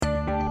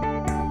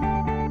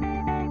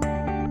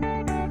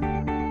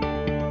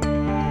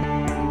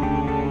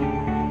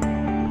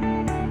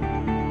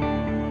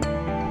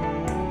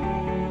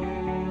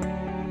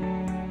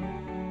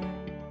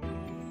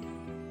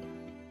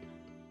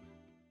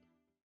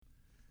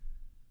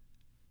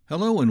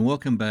Hello and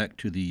welcome back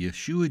to the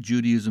Yeshua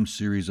Judaism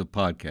series of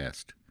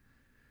podcast.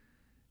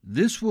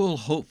 This will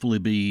hopefully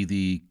be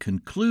the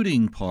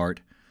concluding part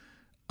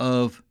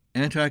of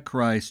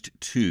Antichrist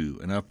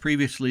 2, and I've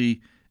previously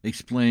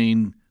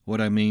explained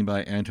what I mean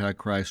by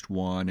Antichrist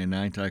 1 and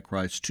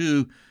Antichrist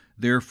 2,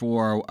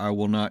 therefore I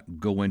will not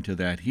go into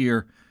that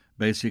here.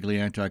 Basically,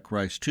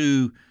 Antichrist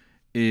 2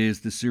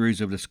 is the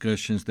series of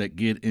discussions that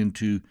get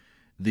into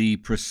the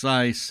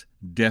precise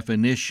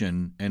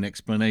definition and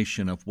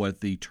explanation of what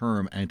the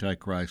term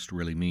Antichrist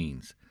really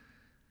means.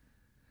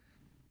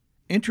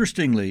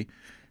 Interestingly,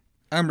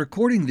 I'm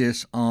recording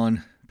this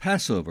on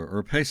Passover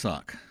or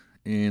Pesach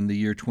in the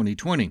year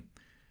 2020,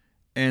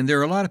 and there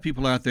are a lot of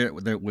people out there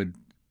that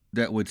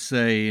would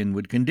say and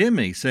would condemn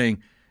me,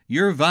 saying,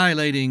 "You're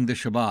violating the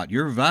Shabbat.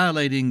 You're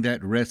violating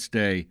that rest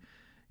day.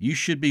 You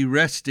should be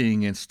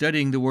resting and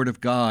studying the Word of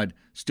God,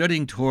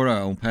 studying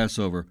Torah on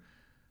Passover."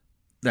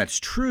 That's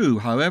true.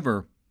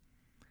 However,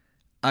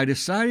 I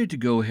decided to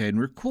go ahead and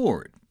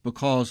record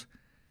because,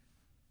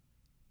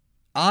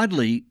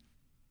 oddly,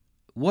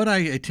 what I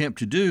attempt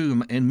to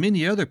do, and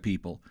many other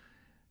people,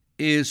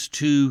 is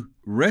to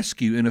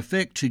rescue, in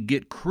effect, to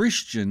get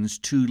Christians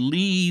to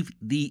leave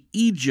the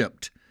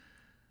Egyptian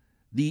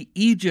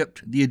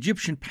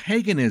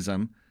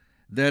paganism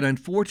that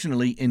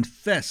unfortunately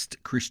infests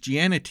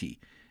Christianity.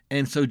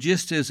 And so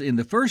just as in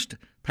the first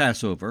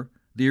Passover,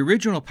 the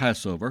original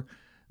Passover,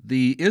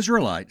 the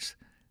Israelites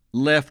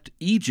left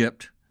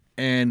Egypt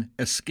and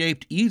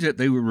escaped Egypt.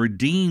 They were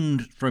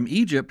redeemed from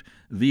Egypt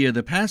via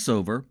the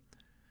Passover.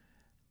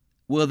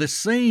 Well, the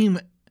same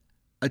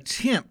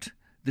attempt,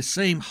 the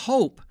same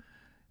hope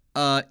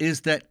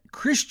is that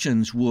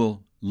Christians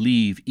will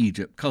leave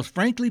Egypt. Because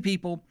frankly,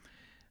 people,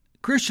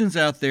 Christians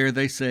out there,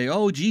 they say,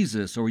 "Oh,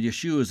 Jesus or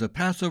Yeshua is a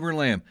Passover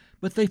lamb."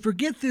 But they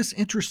forget this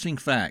interesting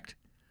fact.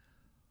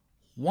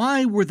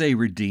 Why were they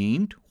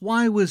redeemed?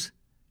 Why was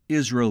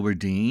Israel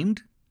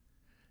redeemed?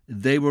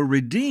 They were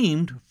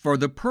redeemed for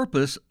the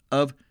purpose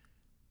of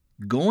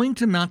going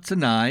to Mount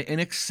Sinai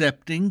and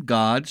accepting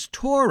God's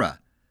Torah.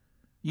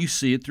 You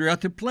see it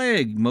throughout the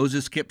plague.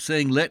 Moses kept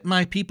saying, "Let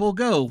my people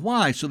go."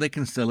 Why? So they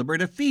can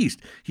celebrate a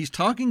feast. He's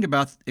talking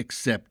about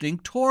accepting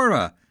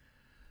Torah.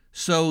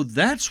 So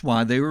that's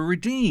why they were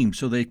redeemed,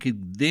 so they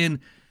could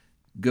then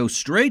go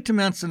straight to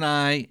Mount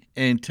Sinai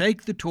and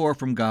take the Torah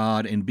from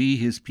God and be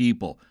his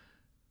people.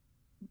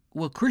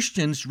 Well,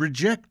 Christians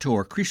reject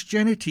Torah.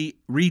 Christianity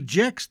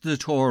rejects the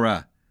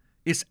Torah.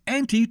 It's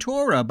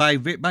anti-Torah by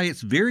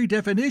its very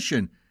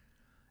definition.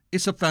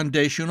 It's a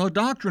foundational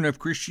doctrine of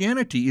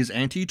Christianity is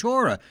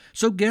anti-Torah.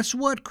 So guess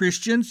what,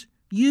 Christians?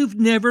 You've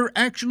never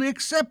actually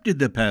accepted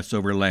the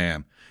Passover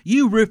lamb.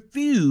 You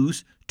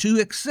refuse to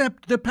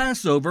accept the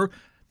Passover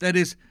that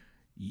is,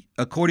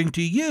 according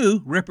to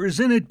you,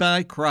 represented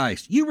by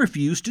Christ. You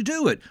refuse to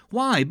do it.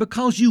 Why?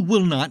 Because you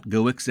will not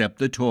go accept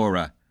the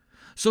Torah.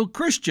 So,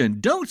 Christian,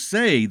 don't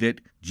say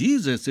that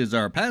Jesus is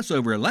our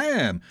Passover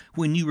lamb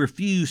when you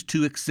refuse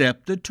to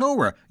accept the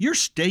Torah. You're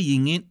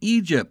staying in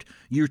Egypt.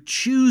 You're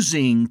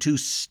choosing to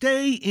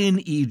stay in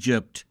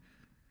Egypt.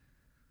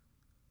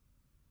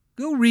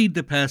 Go read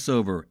the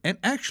Passover. And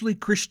actually,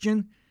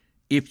 Christian,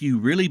 if you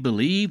really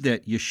believe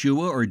that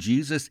Yeshua or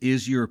Jesus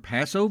is your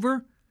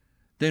Passover,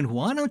 then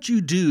why don't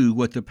you do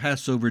what the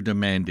Passover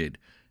demanded?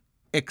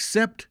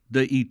 Accept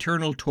the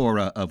eternal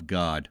Torah of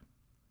God.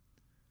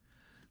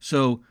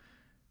 So,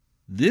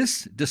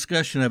 this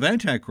discussion of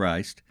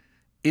Antichrist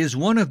is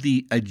one of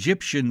the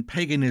Egyptian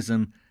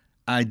paganism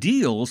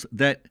ideals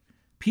that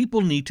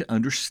people need to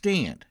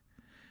understand.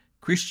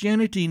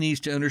 Christianity needs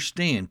to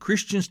understand.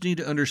 Christians need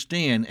to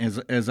understand,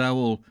 as I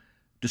will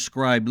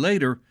describe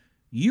later,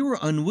 you are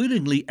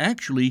unwittingly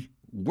actually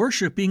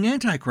worshiping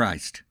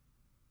Antichrist.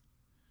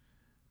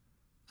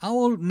 I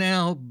will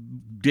now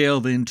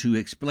delve into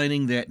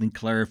explaining that and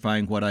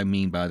clarifying what I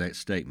mean by that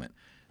statement.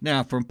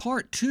 Now, from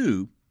part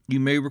 2, you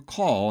may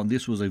recall, and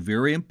this was a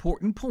very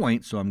important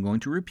point, so I'm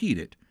going to repeat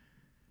it.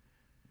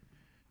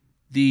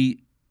 The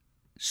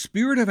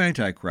spirit of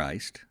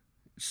Antichrist,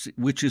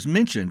 which is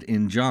mentioned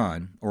in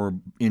John,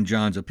 or in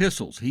John's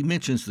epistles, he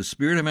mentions the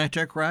spirit of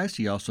Antichrist.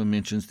 He also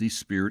mentions the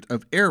spirit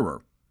of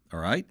error,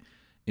 all right,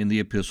 in the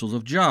epistles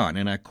of John.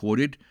 And I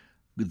quoted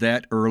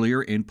that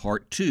earlier in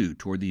part 2,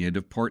 toward the end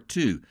of part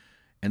 2.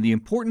 And the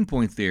important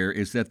point there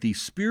is that the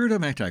spirit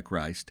of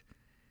Antichrist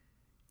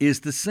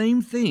is the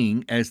same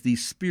thing as the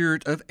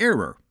spirit of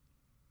error,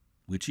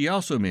 which he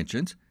also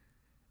mentions,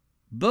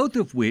 both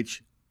of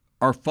which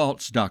are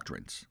false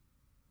doctrines.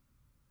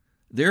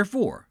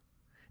 Therefore,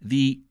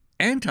 the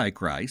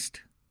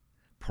Antichrist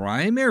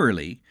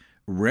primarily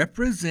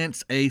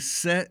represents a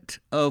set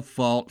of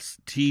false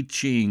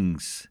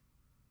teachings.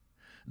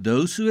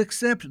 Those who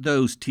accept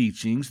those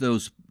teachings,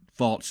 those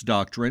false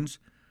doctrines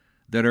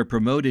that are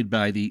promoted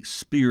by the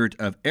spirit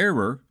of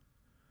error,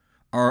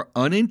 are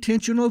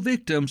unintentional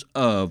victims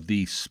of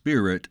the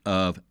spirit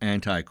of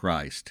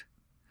Antichrist.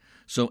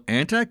 So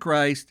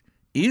Antichrist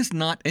is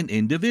not an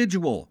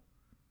individual.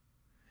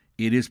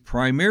 It is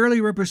primarily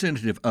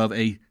representative of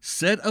a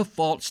set of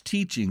false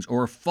teachings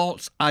or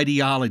false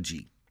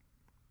ideology.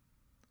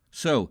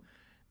 So,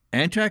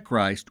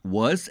 Antichrist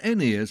was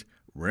and is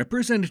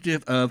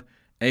representative of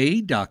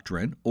a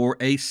doctrine or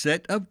a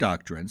set of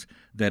doctrines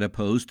that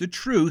oppose the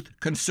truth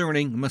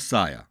concerning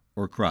Messiah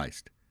or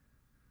Christ.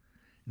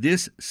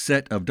 This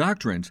set of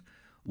doctrines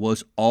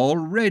was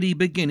already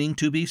beginning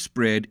to be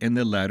spread in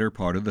the latter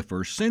part of the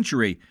first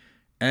century,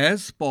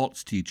 as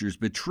false teachers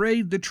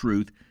betrayed the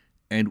truth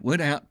and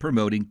went out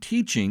promoting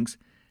teachings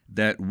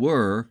that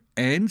were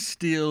and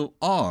still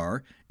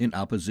are in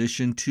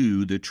opposition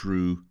to the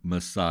true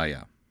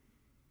Messiah.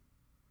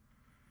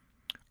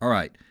 All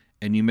right,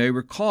 and you may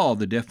recall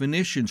the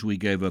definitions we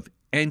gave of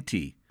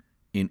anti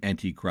in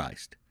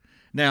Antichrist.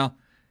 Now,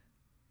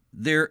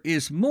 there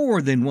is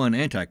more than one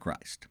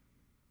Antichrist.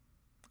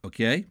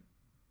 Okay?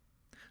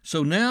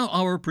 So now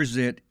I will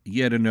present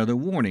yet another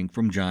warning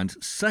from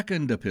John's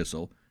second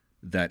epistle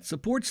that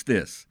supports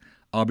this.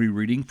 I'll be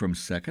reading from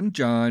 2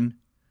 John,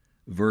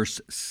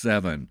 verse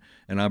 7,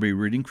 and I'll be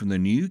reading from the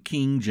New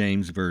King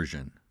James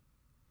Version.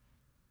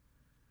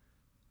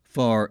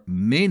 For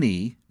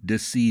many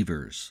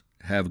deceivers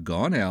have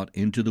gone out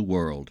into the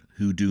world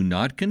who do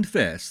not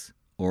confess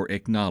or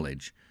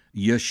acknowledge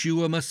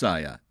Yeshua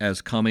Messiah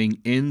as coming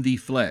in the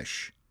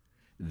flesh.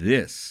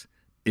 This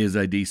is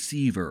a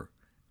deceiver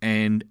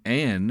and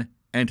an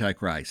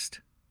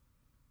antichrist.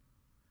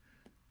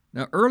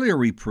 Now, earlier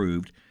we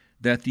proved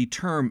that the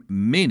term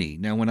many,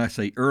 now when I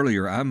say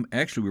earlier, I'm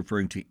actually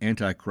referring to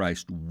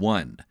Antichrist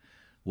 1,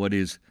 what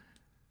is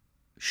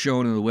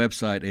shown on the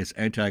website as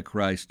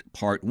Antichrist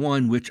Part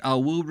 1, which I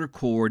will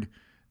record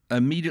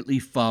immediately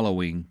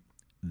following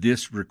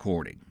this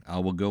recording. I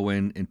will go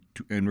in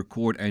and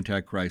record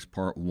Antichrist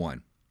Part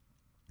 1.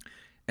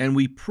 And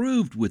we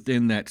proved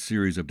within that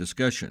series of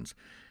discussions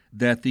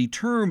that the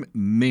term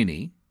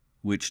many,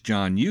 which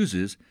John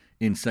uses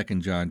in 2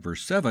 John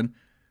verse 7,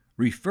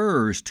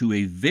 refers to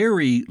a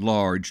very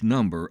large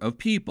number of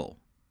people.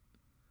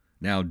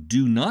 Now,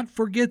 do not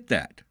forget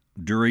that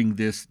during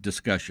this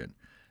discussion.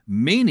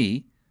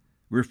 Many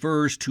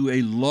refers to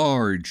a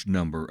large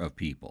number of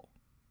people.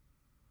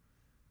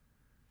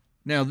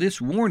 Now, this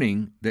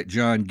warning that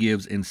John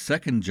gives in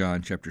 2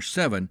 John chapter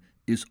 7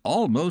 is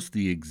almost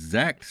the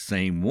exact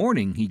same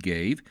warning he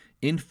gave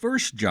in 1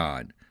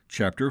 John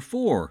chapter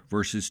 4,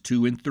 verses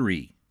 2 and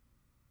 3.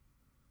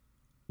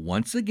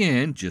 Once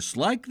again, just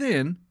like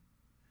then,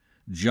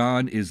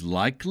 John is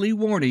likely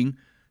warning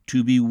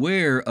to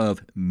beware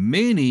of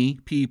many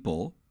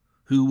people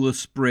who will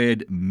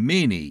spread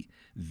many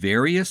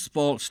various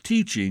false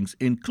teachings,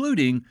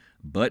 including,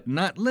 but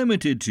not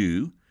limited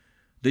to,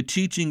 the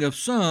teaching of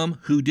some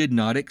who did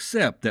not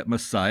accept that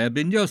Messiah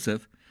ben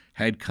Yosef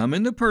had come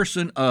in the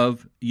person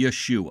of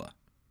Yeshua.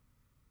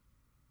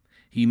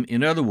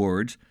 In other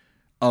words,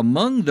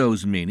 among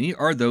those many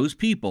are those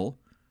people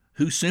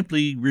who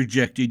simply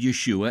rejected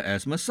Yeshua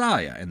as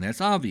Messiah, and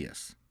that's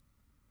obvious.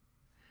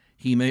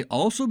 He may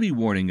also be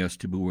warning us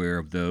to beware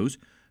of those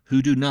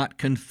who do not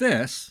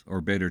confess,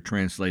 or better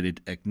translated,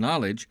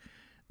 acknowledge,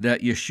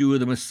 that Yeshua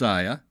the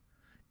Messiah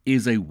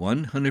is a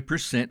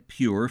 100%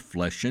 pure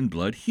flesh and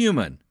blood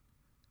human.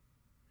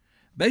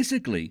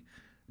 Basically,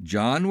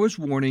 John was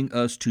warning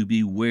us to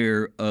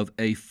beware of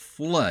a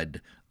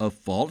flood of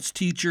false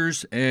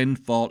teachers and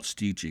false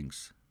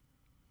teachings.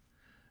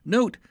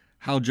 Note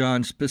how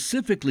John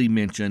specifically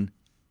mentioned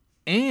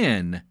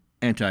an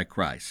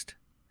Antichrist,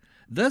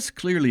 thus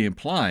clearly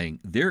implying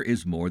there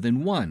is more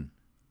than one.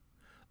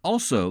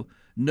 Also,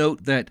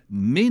 note that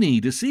many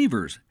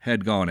deceivers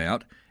had gone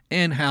out,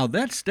 and how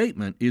that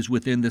statement is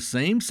within the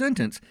same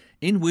sentence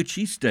in which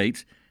he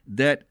states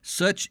that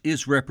such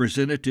is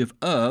representative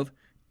of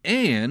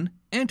an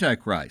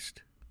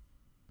Antichrist.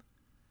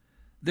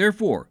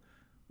 Therefore,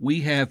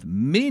 we have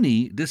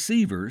many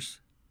deceivers,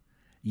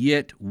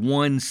 yet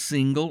one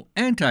single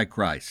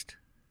Antichrist.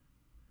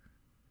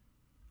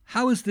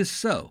 How is this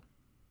so?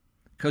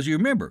 Because you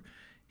remember,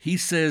 he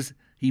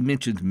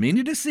mentions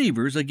many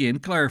deceivers, again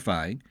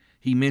clarifying,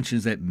 he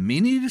mentions that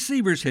many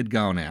deceivers had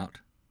gone out,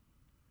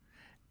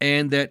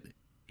 and that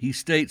he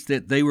states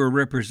that they were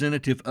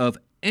representative of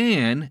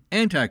an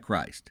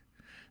Antichrist.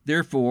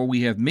 Therefore,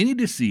 we have many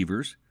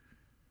deceivers,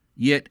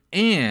 yet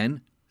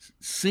an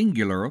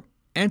singular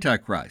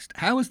Antichrist.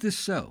 How is this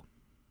so?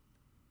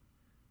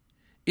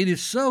 It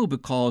is so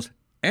because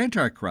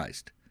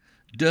Antichrist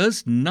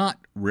does not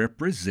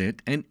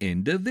represent an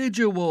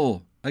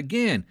individual.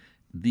 Again,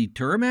 the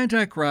term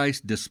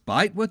Antichrist,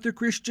 despite what the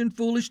Christian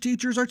foolish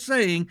teachers are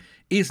saying,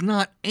 is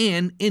not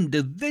an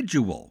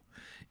individual.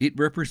 It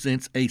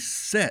represents a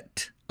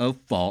set of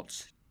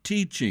false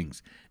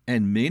teachings,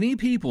 and many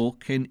people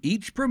can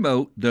each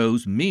promote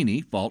those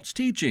many false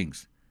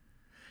teachings.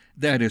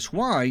 That is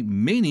why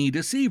many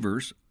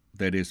deceivers,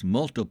 that is,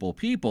 multiple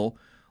people,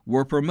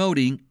 were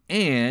promoting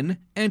an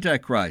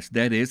Antichrist,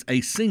 that is,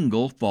 a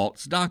single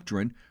false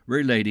doctrine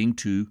relating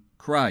to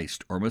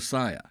Christ or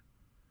Messiah.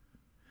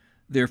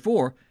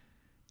 Therefore,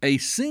 a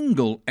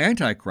single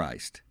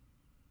Antichrist,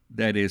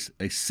 that is,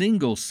 a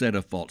single set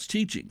of false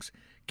teachings,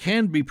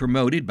 can be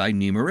promoted by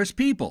numerous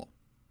people.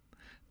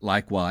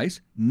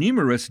 Likewise,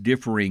 numerous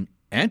differing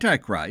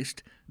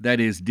Antichrist, that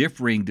is,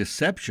 differing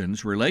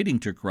deceptions relating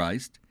to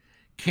Christ,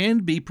 can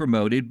be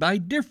promoted by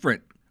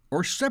different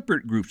or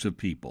separate groups of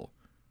people,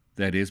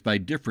 that is, by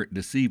different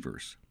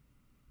deceivers.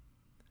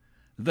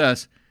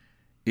 Thus,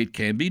 it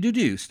can be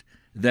deduced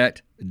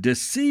that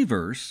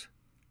deceivers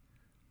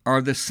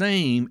are the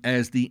same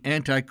as the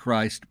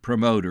Antichrist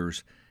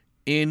promoters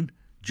in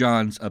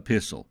John's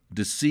epistle.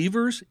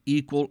 Deceivers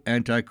equal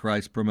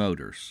Antichrist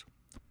promoters.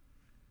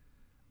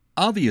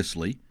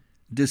 Obviously,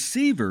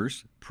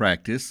 deceivers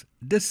practice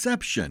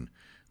deception,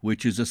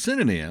 which is a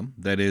synonym,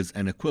 that is,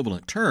 an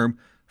equivalent term,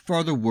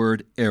 for the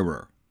word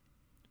error.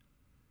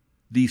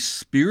 The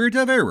spirit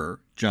of error,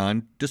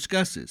 John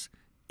discusses,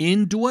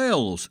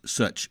 indwells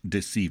such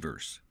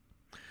deceivers.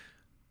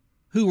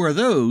 Who are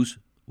those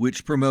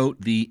which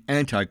promote the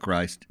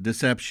Antichrist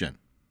deception?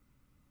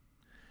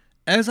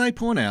 As I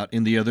point out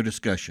in the other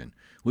discussion,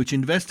 which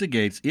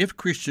investigates if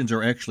Christians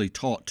are actually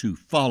taught to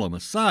follow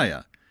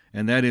Messiah,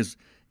 and that is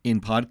in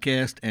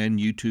podcast and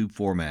YouTube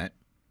format,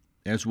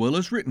 as well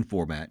as written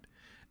format,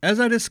 as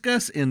I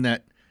discuss in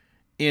that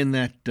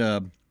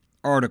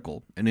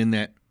article and in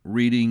that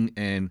reading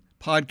and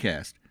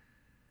podcast,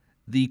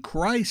 the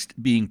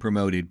Christ being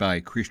promoted by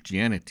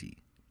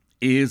Christianity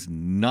is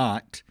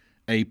not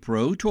a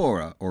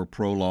pro-Torah or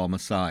pro-law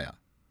Messiah.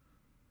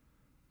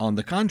 On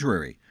the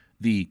contrary,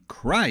 the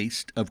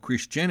Christ of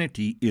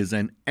Christianity is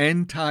an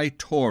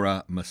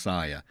anti-Torah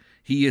Messiah.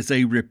 He is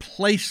a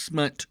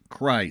replacement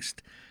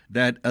Christ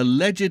that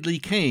allegedly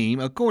came,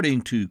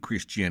 according to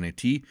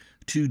Christianity,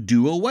 to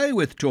do away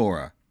with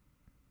Torah,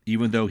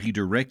 even though he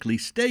directly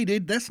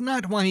stated that's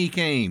not why he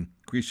came.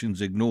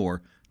 Christians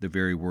ignore the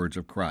very words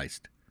of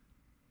Christ.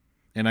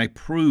 And I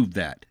proved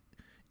that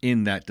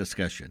in that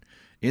discussion.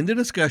 In the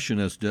discussion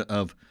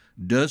of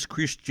does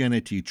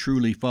Christianity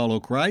truly follow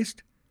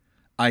Christ,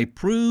 I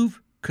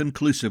prove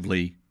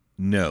conclusively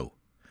no.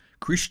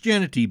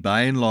 Christianity,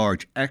 by and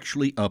large,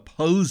 actually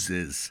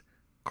opposes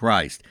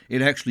Christ.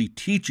 It actually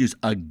teaches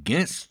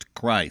against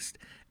Christ,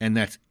 and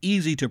that's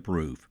easy to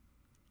prove.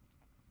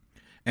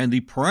 And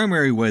the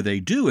primary way they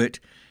do it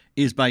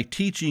is by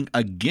teaching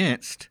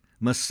against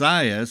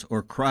Messiah's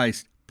or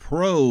Christ's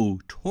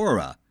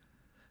pro-Torah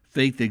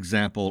faith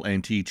example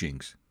and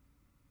teachings.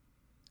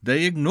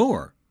 They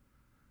ignore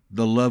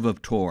the love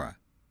of Torah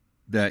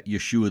that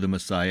Yeshua the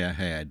Messiah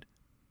had.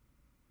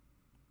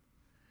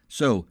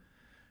 So,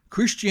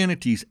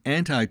 Christianity's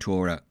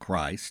anti-Torah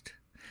Christ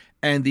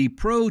and the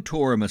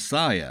pro-Torah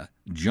Messiah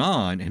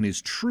John and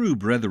his true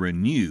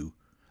brethren knew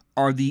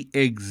are the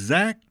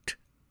exact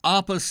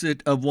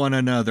opposite of one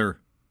another.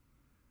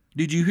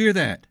 Did you hear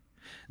that?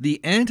 The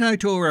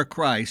anti-Torah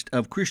Christ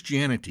of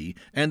Christianity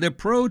and the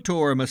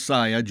pro-Torah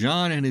Messiah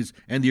John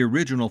and the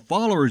original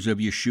followers of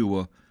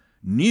Yeshua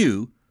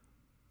knew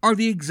are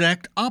the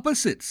exact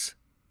opposites.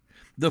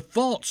 The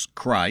false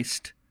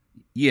Christ,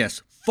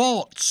 yes,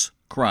 false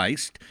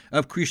Christ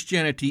of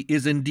Christianity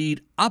is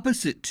indeed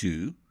opposite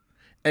to,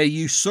 a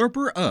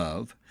usurper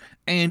of,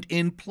 and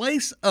in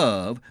place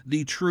of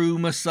the true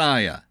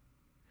Messiah.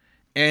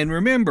 And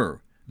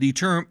remember, the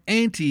term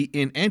anti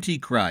in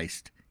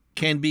Antichrist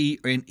can be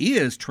and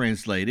is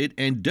translated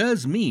and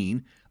does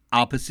mean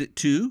opposite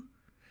to,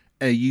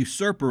 a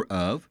usurper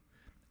of,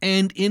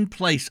 and in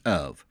place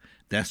of.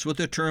 That's what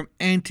the term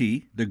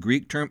anti, the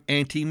Greek term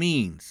anti,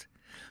 means.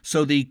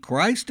 So the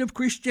Christ of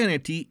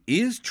Christianity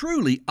is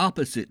truly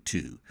opposite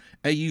to,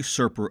 a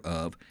usurper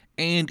of,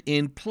 and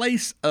in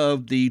place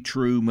of the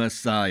true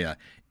Messiah.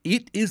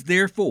 It is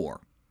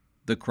therefore,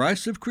 the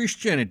Christ of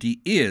Christianity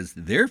is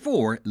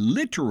therefore,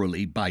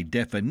 literally by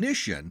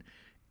definition,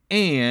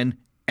 an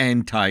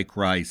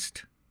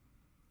Antichrist.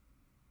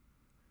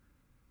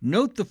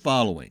 Note the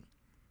following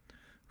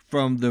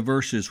from the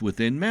verses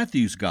within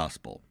Matthew's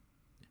Gospel.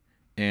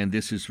 And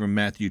this is from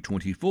Matthew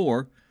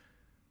 24,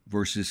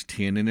 verses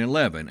 10 and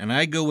 11. And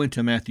I go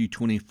into Matthew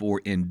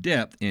 24 in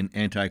depth in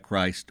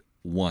Antichrist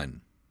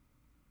 1.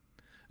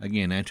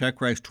 Again,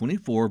 Antichrist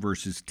 24,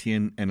 verses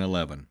 10 and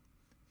 11.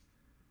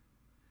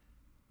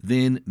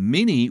 Then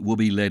many will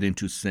be led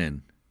into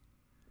sin,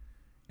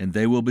 and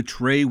they will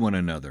betray one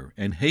another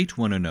and hate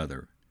one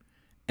another.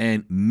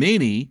 And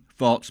many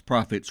false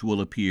prophets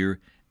will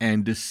appear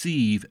and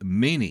deceive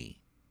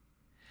many.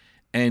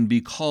 And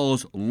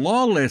because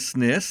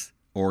lawlessness,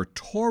 or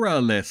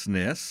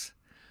Torahlessness,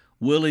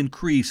 will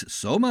increase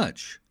so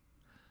much,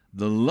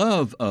 the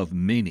love of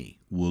many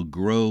will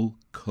grow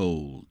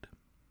cold.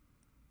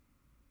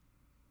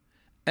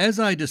 As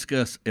I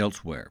discuss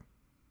elsewhere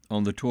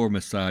on the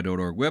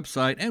TorahMessiah.org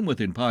website and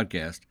within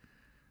podcast,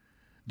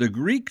 the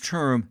Greek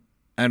term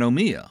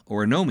anomia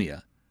or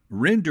anomia,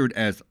 rendered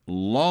as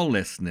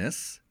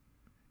lawlessness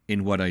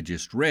in what I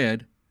just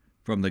read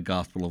from the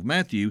Gospel of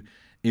Matthew,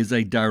 is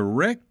a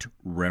direct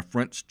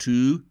reference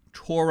to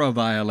Torah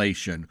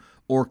violation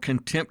or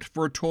contempt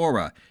for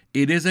Torah.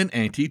 It is an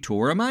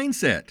anti-Torah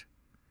mindset.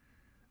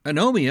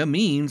 Anomia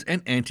means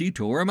an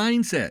anti-Torah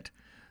mindset.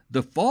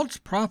 The false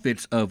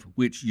prophets of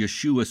which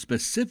Yeshua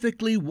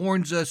specifically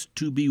warns us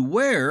to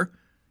beware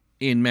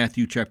in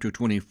Matthew chapter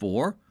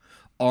 24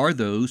 are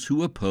those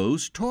who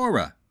oppose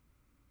Torah.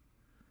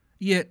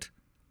 Yet,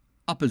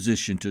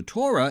 opposition to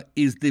Torah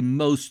is the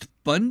most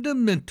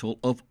fundamental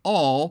of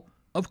all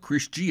of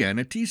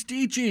Christianity's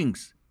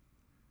teachings.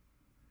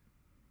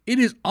 It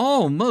is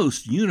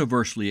almost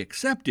universally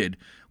accepted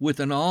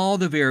within all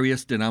the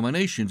various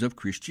denominations of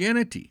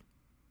Christianity.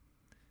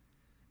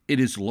 It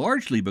is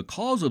largely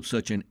because of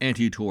such an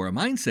anti-Torah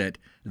mindset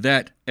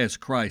that, as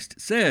Christ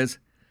says,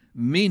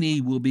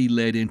 many will be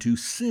led into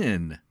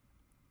sin.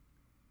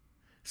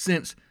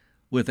 Since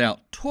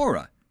without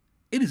Torah,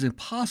 it is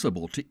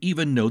impossible to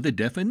even know the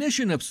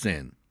definition of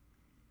sin.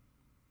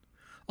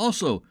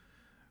 Also,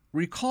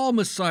 recall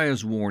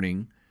Messiah's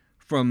warning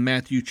from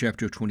Matthew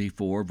chapter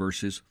 24,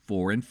 verses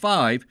 4 and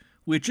 5,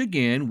 which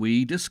again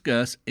we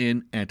discuss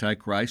in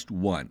Antichrist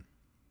 1.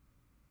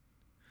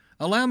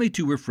 Allow me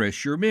to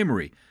refresh your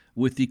memory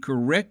with the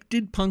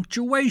corrected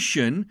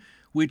punctuation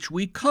which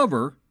we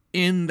cover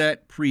in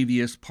that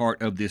previous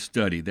part of this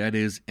study, that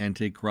is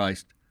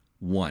Antichrist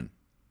 1.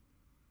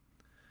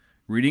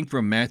 Reading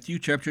from Matthew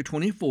chapter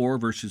 24,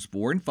 verses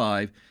 4 and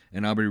 5,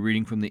 and I'll be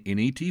reading from the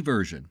NET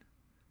version.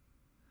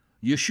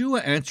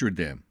 Yeshua answered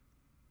them,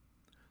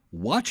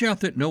 "Watch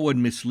out that no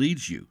one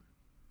misleads you.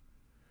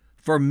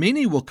 For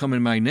many will come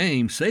in my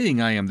name,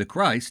 saying, I am the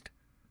Christ,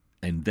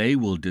 and they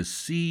will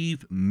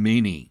deceive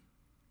many."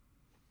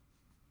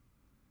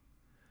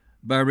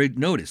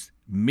 Notice,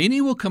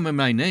 many will come in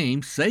my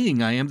name,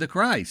 saying, I am the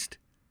Christ,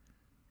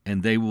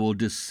 and they will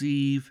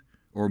mislead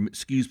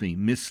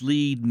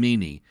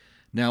many.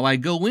 Now, I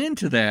go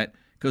into that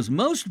because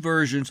most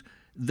versions,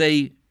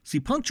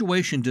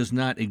 punctuation does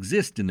not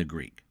exist in the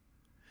Greek.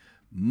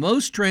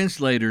 Most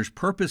translators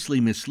purposely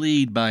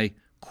mislead by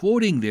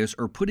quoting this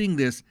or putting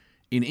this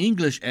in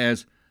English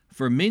as,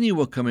 "For many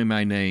will come in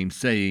my name,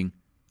 saying,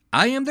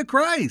 I am the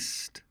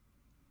Christ,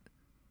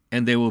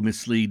 and they will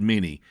mislead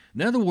many."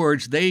 In other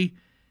words, they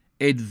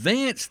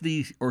advance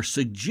or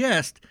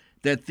suggest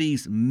that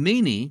these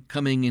many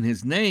coming in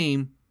his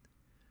name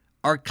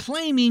are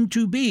claiming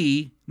to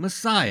be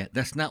Messiah.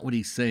 That's not what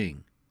he's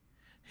saying.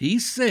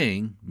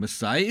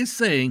 Messiah is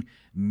saying,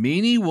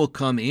 many will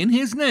come in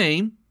his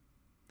name,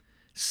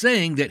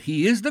 saying that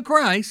he is the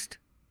Christ.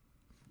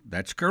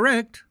 That's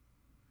correct.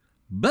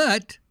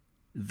 But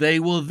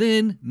they will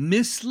then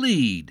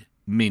mislead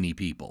many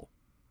people.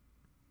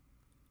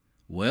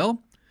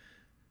 Well,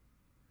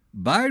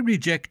 by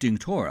rejecting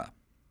Torah,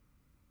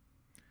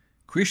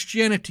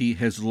 Christianity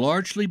has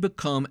largely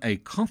become a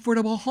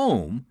comfortable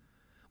home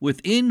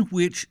within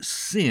which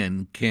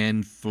sin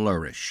can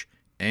flourish,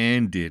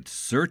 and it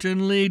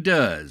certainly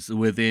does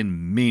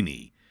within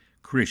many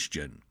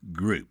Christian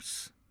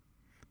groups,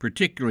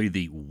 particularly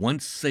the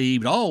once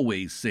saved,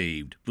 always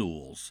saved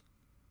fools.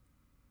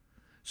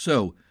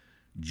 So,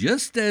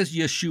 just as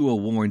Yeshua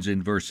warns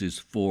in verses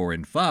 4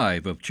 and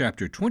 5 of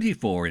chapter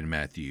 24 in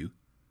Matthew,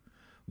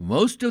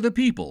 most of the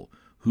people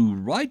who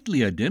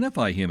rightly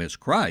identify him as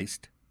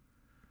Christ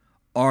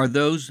are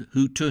those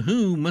to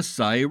whom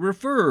Messiah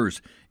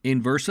refers in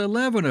verse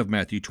 11 of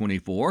Matthew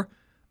 24,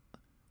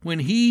 when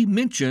he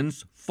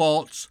mentions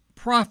false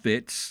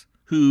prophets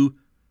who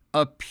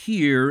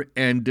appear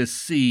and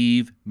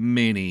deceive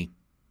many.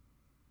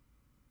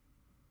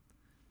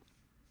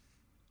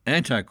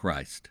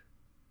 Antichrist,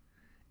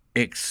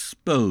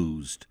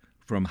 exposed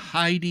from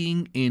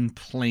hiding in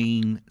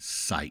plain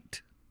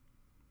sight.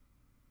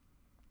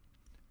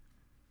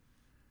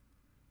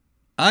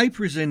 I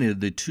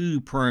presented the two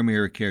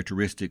primary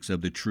characteristics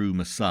of the true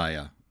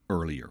Messiah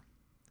earlier.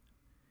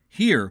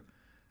 Here,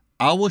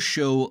 I will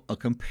show a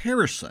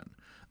comparison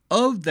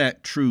of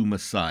that true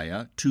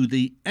Messiah to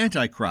the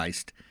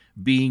Antichrist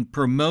being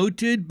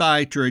promoted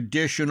by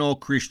traditional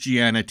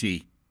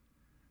Christianity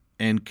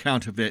and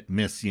counterfeit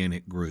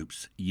messianic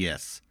groups.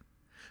 Yes,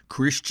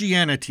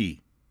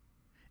 Christianity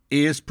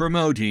is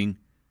promoting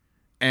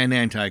an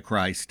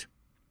Antichrist.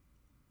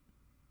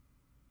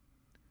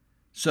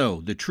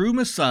 So, the true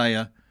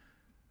Messiah,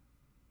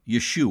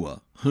 Yeshua,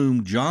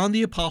 whom John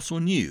the Apostle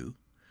knew,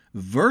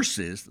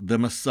 versus the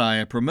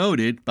Messiah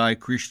promoted by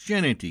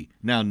Christianity.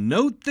 Now,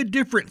 note the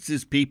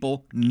differences,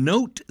 people.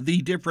 Note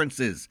the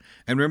differences.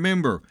 And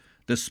remember,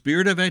 the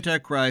spirit of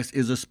Antichrist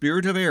is a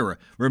spirit of error.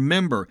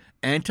 Remember,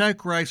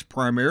 Antichrist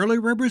primarily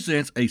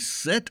represents a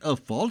set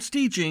of false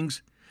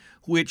teachings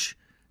which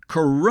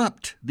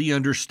corrupt the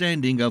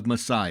understanding of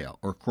Messiah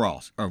or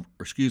Christ,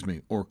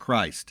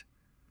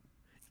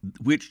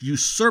 which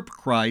usurp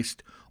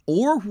Christ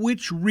or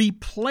which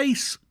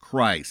replace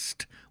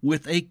Christ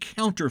with a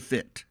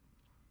counterfeit.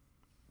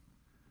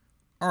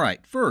 All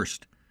right,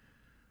 first,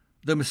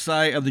 the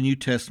Messiah of the New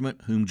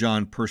Testament, whom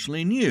John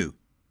personally knew.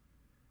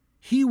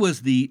 He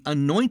was the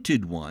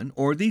anointed one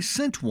or the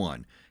sent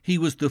one. He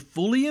was the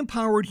fully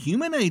empowered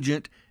human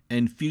agent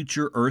and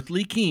future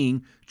earthly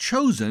king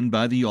chosen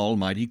by the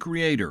Almighty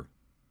Creator.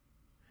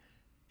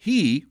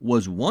 He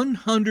was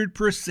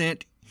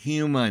 100%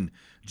 human,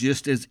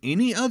 just as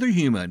any other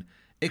human,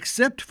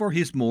 except for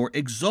his more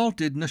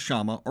exalted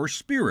neshama or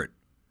spirit.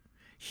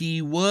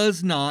 He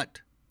was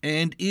not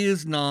and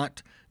is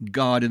not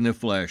God in the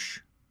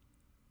flesh.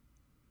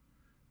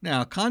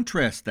 Now,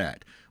 contrast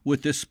that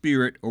with the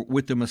Spirit or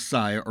with the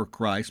Messiah or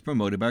Christ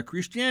promoted by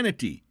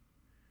Christianity.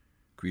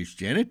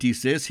 Christianity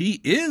says he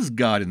is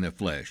God in the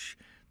flesh,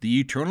 the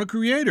eternal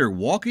creator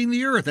walking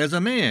the earth as a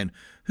man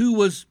who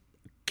was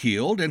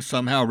killed and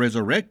somehow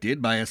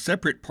resurrected by a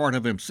separate part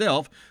of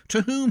himself,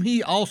 to whom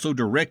he also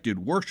directed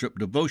worship,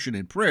 devotion,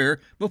 and prayer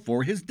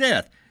before his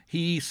death.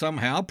 He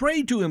somehow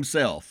prayed to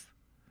himself.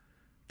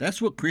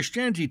 That's what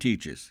Christianity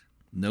teaches.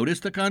 Notice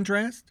the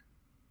contrast?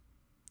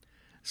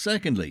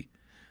 Secondly,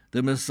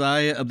 the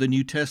Messiah of the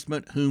New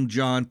Testament, whom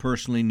John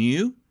personally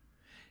knew,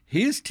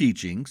 his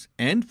teachings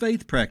and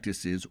faith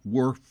practices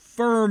were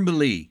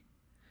firmly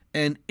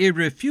and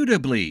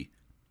irrefutably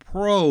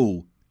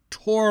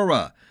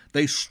pro-Torah.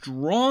 They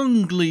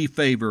strongly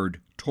favored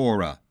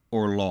Torah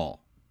or law.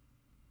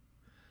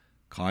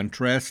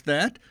 Contrast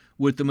that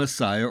with the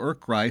Messiah or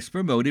Christ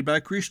promoted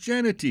by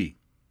Christianity.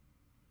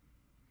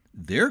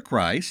 Their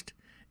Christ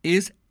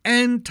is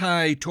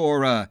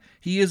anti-Torah.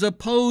 He is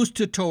opposed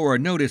to Torah.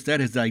 Notice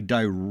that is a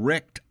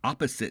direct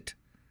opposite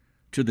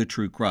to the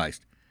true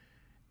Christ.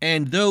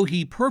 And though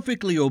he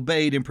perfectly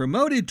obeyed and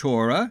promoted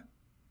Torah,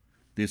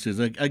 this is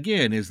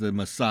again is the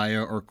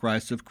Messiah or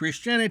Christ of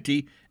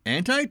Christianity,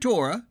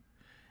 anti-Torah,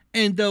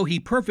 and though he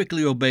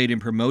perfectly obeyed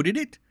and promoted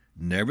it,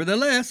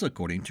 nevertheless,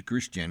 according to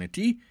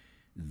Christianity,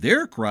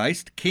 their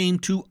Christ came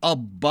to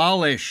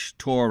abolish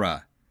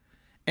Torah.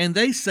 And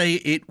they say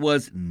it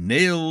was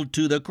nailed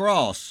to the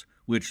cross,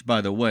 which,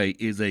 by the way,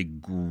 is a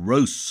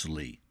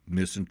grossly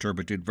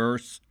misinterpreted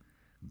verse.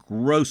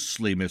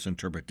 Grossly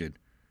misinterpreted.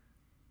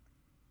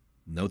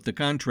 Note the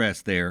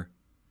contrast there.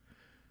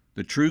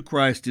 The true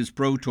Christ is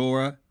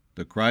pro-Torah.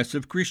 The Christ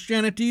of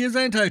Christianity is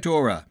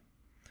anti-Torah.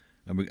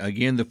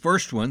 Again, the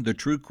first one, the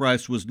true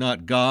Christ was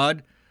not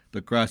God.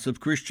 The Christ of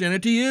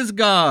Christianity is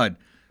God.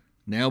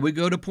 Now we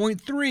go to point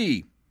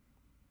 3.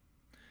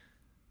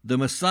 The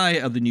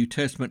Messiah of the New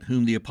Testament,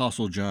 whom the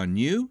Apostle John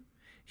knew,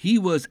 he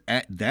was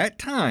at that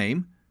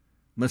time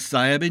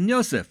Messiah ben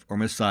Yosef, or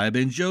Messiah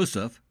ben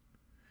Joseph,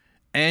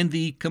 and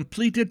the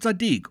completed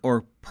tzaddik,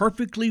 or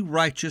perfectly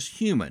righteous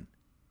human.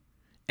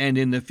 And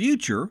in the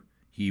future,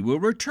 he will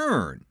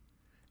return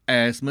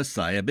as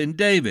Messiah ben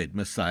David,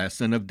 Messiah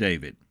son of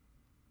David.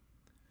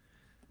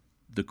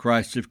 The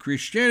Christ of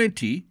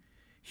Christianity,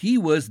 he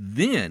was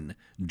then,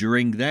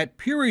 during that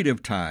period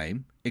of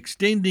time,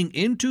 extending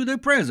into the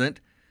present,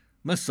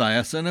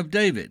 Messiah son of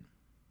David.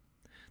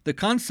 The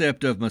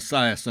concept of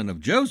Messiah son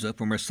of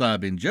Joseph, or Messiah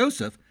ben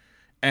Joseph,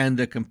 and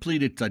the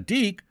completed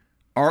tzaddik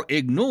are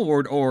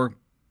ignored or,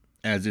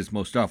 as is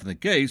most often the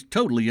case,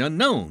 totally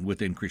unknown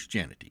within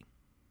Christianity.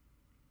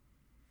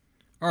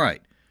 All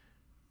right,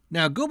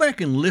 now go back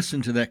and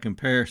listen to that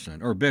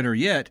comparison, or better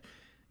yet,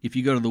 if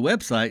you go to the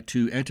website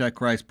to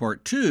Antichrist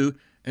Part 2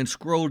 and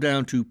scroll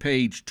down to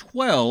page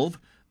 12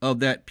 of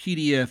that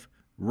PDF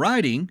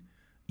writing,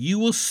 you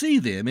will see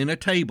them in a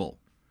table.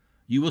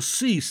 You will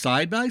see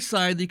side by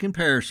side the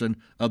comparison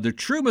of the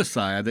true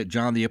Messiah that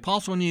John the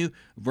Apostle knew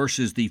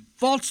versus the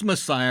false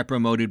Messiah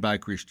promoted by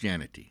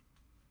Christianity.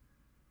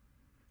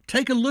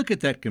 Take a look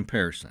at that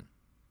comparison.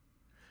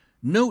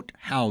 Note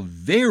how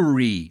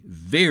very,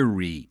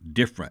 very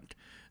different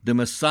the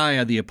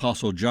Messiah the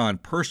Apostle John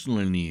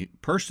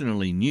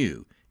personally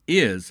knew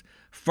is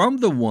from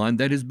the one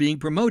that is being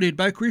promoted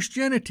by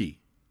Christianity.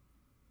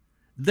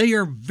 They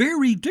are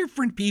very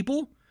different,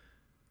 people.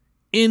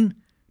 In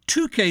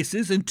 2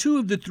 cases, in 2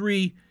 of the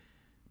 3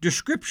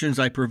 descriptions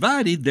I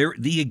provided, they're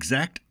the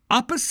exact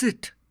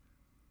opposite.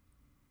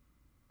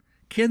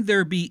 Can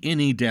there be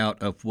any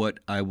doubt of what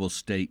I will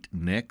state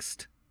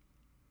next?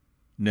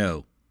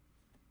 No.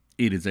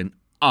 It is an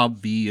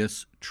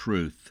obvious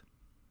truth.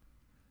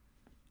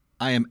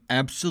 I am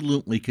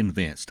absolutely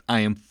convinced, I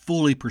am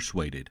fully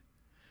persuaded,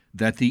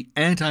 that the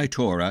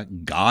anti-Torah,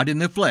 God in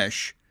the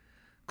flesh,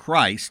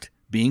 Christ,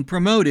 being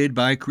promoted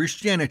by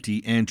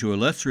Christianity, and to a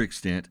lesser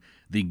extent,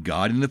 the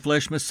God in the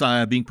flesh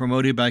Messiah being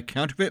promoted by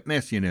counterfeit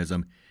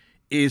messianism,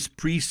 is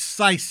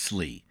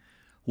precisely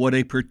what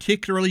a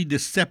particularly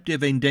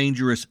deceptive and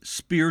dangerous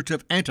spirit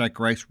of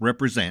Antichrist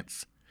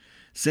represents,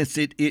 since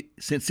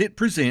it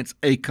presents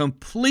a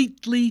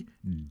completely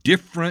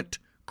different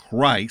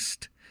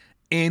Christ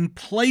in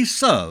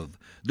place of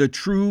the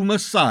true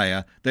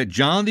Messiah that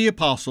John the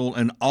Apostle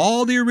and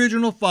all the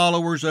original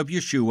followers of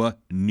Yeshua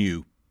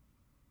knew.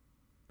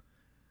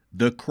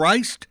 The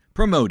Christ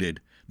promoted,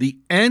 the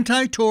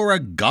anti-Torah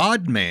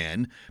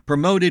God-man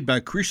promoted by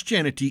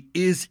Christianity,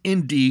 is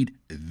indeed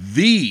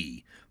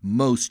the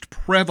most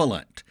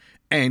prevalent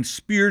and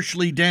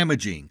spiritually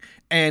damaging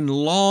and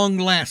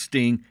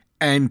long-lasting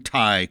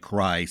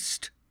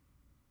Antichrist.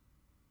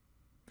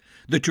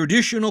 The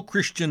traditional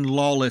Christian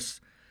lawless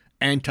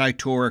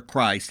anti-Torah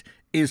Christ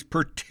is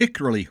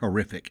particularly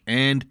horrific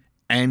and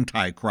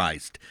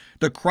Antichrist.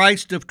 The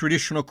Christ of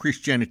traditional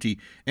Christianity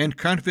and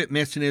counterfeit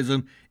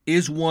messianism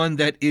is one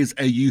that is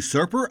a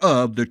usurper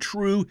of the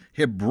true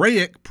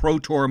Hebraic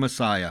pro-Torah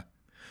Messiah.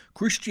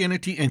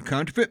 Christianity and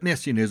counterfeit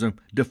messianism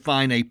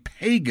define a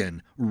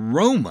pagan,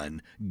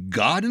 Roman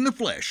God in the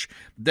flesh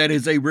that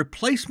is a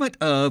replacement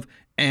of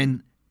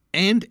and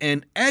and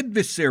an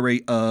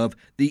adversary of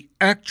the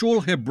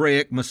actual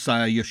Hebraic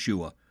Messiah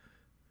Yeshua.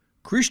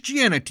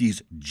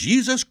 Christianity's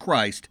Jesus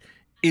Christ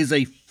is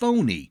a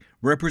phony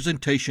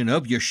representation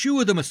of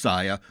Yeshua the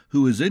Messiah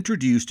who is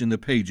introduced in the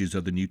pages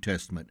of the New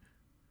Testament.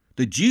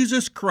 The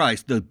Jesus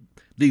Christ, the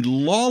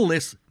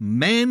lawless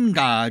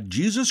man-God,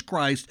 Jesus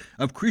Christ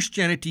of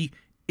Christianity,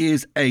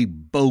 is a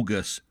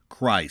bogus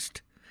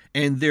Christ,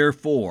 and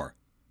therefore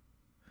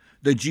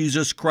the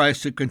Jesus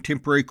Christ of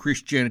contemporary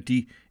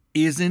Christianity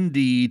is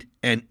indeed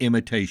an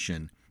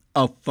imitation,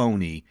 a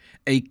phony,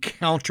 a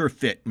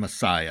counterfeit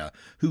Messiah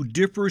who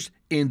differs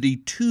in the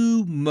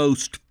two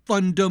most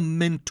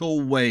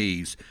fundamental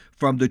ways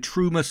from the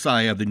true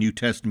Messiah of the New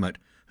Testament,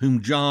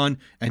 whom John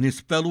and his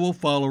fellow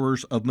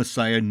followers of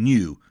Messiah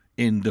knew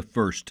in the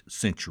first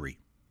century.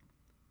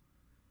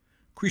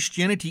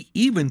 Christianity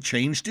even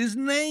changed his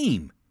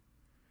name.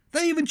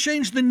 They even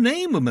changed the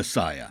name of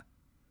Messiah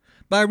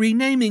by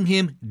renaming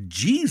him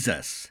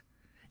Jesus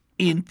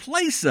in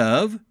place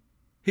of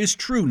his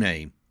true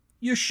name,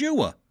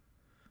 Yeshua.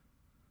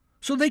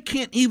 So they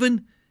can't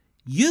even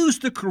use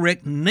the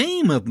correct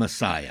name of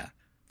Messiah.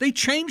 They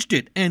changed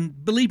it,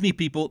 and believe me,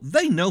 people,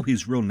 they know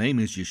his real name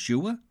is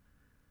Yeshua.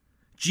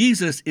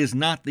 Jesus is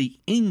not the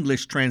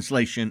English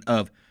translation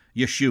of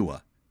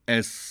Yeshua,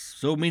 as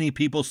so many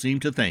people seem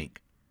to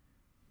think.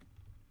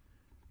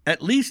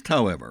 At least,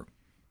 however,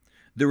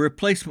 the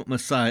replacement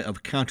Messiah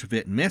of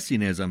counterfeit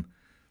messianism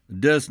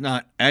does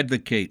not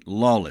advocate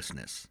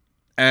lawlessness,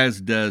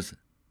 as does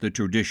the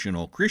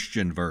traditional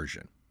Christian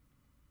version.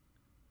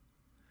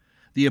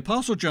 The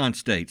Apostle John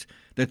states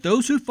that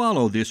those who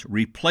follow this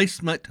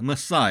replacement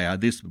Messiah,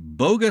 this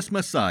bogus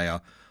Messiah,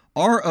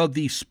 are of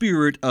the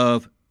spirit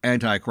of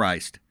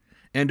Antichrist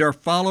and are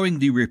following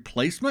the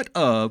replacement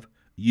of,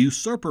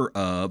 usurper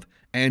of,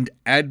 and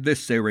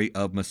adversary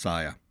of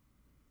Messiah.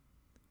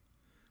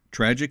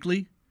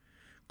 Tragically,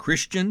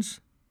 Christians,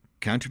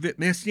 counterfeit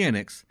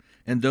messianics,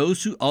 and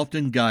those who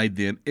often guide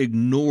them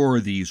ignore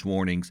these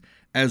warnings,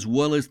 as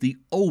well as the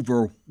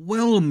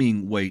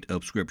overwhelming weight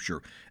of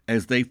Scripture,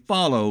 as they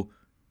follow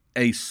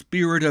a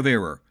spirit of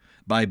error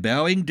by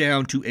bowing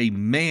down to a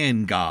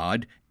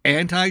man-god,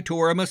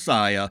 anti-Torah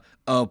Messiah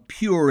of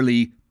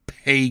purely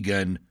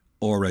pagan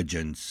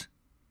origins.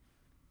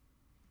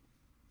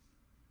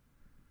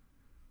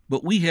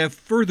 But we have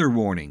further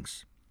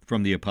warnings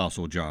from the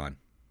Apostle John.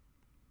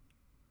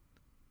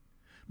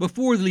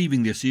 Before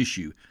leaving this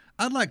issue,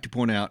 I'd like to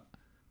point out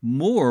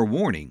more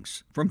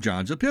warnings from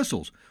John's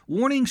epistles,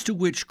 warnings to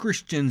which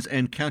Christians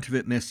and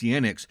counterfeit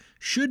messianics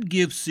should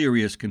give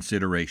serious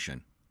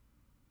consideration.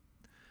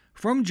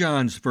 From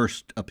John's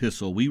first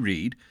epistle we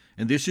read,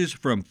 and this is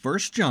from 1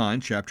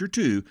 John chapter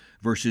 2,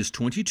 verses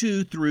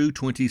 22 through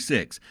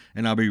 26,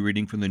 and I'll be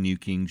reading from the New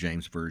King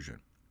James Version.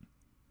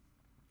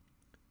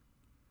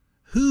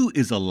 Who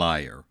is a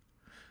liar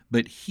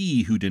but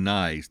he who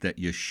denies that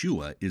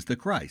Yeshua is the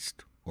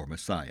Christ, or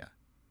Messiah?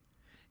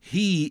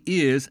 He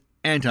is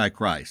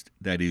Antichrist,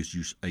 that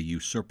is, a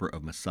usurper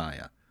of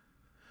Messiah,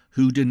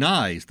 who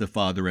denies the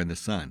Father and the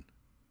Son.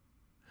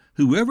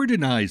 Whoever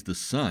denies the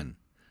Son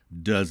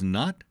does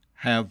not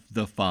have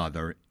the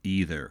Father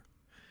either.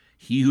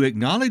 He who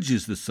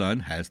acknowledges the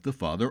Son has the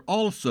Father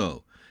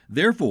also.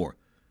 Therefore,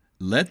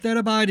 let that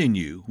abide in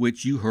you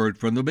which you heard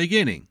from the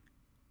beginning.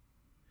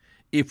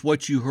 If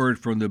what you heard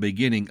from the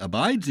beginning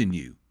abides in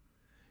you,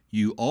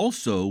 you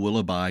also will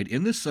abide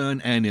in the Son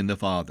and in the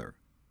Father.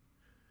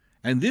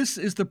 And this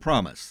is the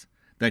promise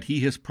that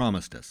he has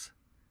promised us,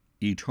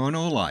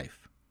 eternal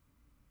life.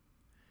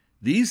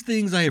 These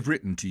things I have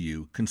written to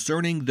you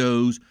concerning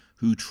those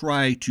who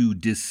try to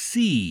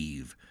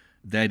deceive,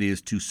 that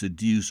is, to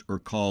seduce or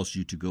cause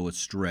you to go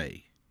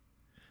astray.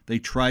 They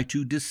try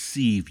to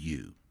deceive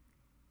you.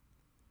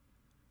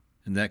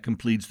 And that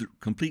completes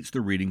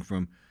the reading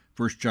from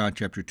 1 John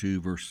chapter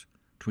 2, verse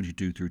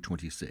 22 through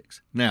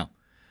 26. Now,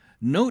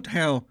 note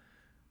how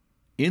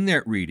in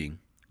that reading,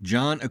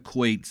 John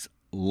equates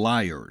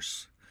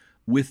liars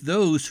with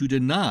those who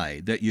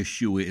deny that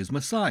Yeshua is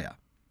Messiah.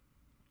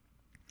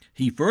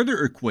 He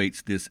further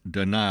equates this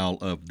denial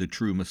of the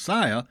true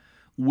Messiah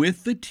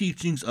with the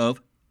teachings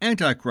of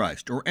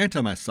Antichrist or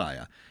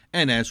anti-Messiah.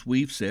 And as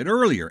we've said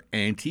earlier,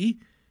 anti,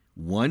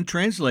 one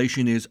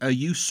translation is a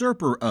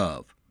usurper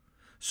of.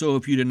 So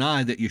if you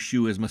deny that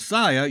Yeshua is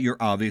Messiah, you're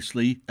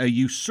obviously a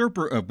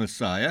usurper of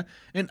Messiah,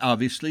 and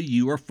obviously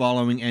you are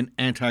following an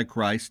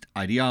Antichrist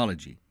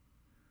ideology.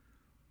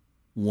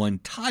 One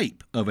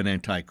type of an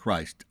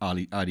Antichrist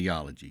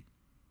ideology.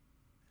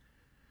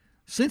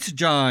 Since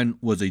John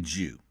was a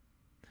Jew,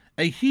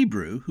 a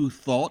Hebrew who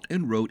thought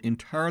and wrote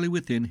entirely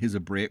within his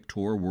Hebraic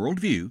Torah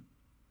worldview,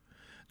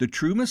 the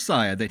true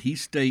Messiah that he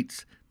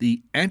states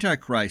the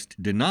Antichrist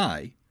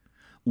deny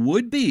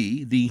would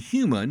be the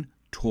human,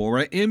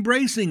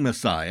 Torah-embracing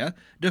Messiah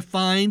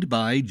defined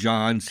by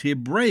John's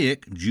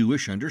Hebraic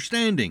Jewish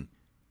understanding.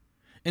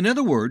 In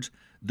other words,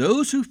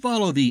 those who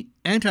follow the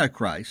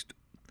Antichrist,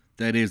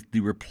 that is, the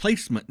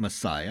replacement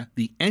Messiah,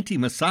 the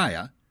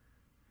anti-Messiah,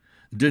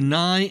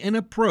 deny and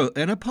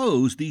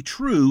oppose the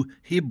true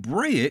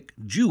Hebraic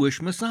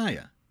Jewish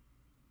Messiah.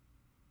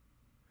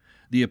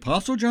 the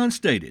Apostle John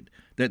stated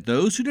that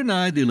those who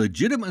deny the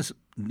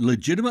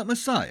legitimate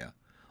Messiah,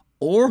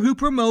 or who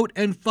promote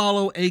and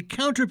follow a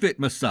counterfeit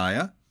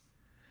Messiah,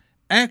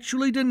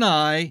 actually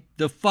deny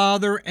the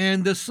Father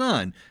and the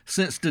Son,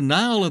 since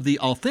denial of the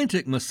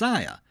authentic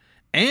Messiah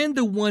and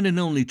the one and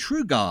only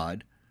true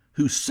God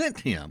who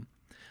sent him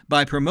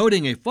by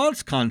promoting a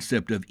false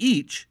concept of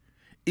each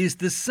is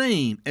the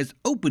same as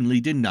openly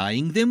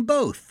denying them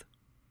both.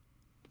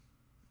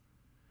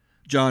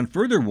 John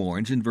further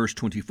warns in verse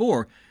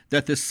 24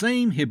 that the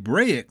same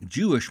Hebraic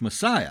Jewish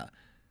Messiah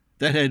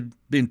that had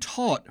been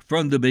taught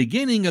from the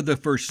beginning of the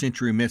first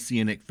century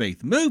Messianic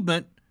faith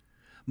movement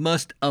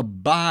must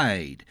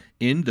abide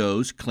in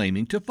those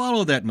claiming to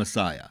follow that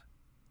Messiah.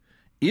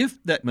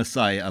 If that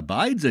Messiah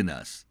abides in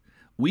us,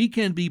 we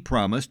can be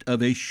promised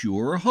of a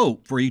sure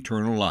hope for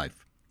eternal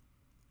life.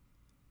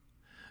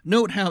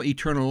 Note how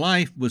eternal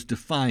life was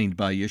defined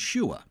by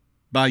Yeshua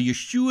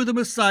the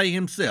Messiah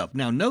himself.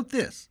 Now note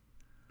this.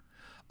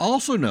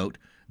 Also note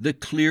the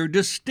clear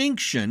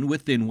distinction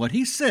within what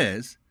he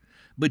says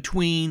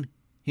between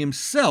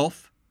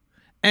himself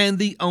and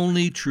the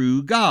only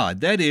true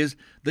God, that is,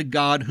 the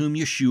God whom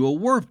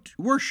Yeshua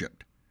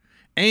worshipped.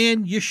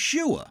 And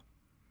Yeshua,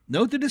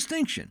 note the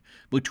distinction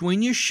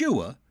between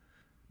Yeshua,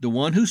 the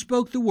one who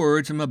spoke the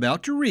words I'm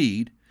about to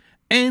read,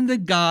 and the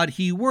God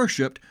he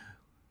worshipped,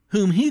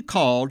 whom he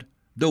called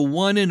the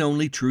one and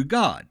only true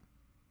God.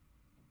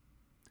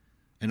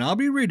 And I'll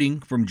be reading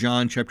from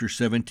John chapter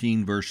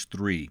 17, verse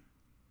 3.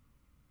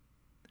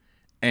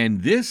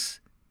 And this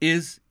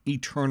is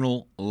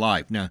eternal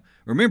life. Now,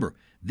 remember,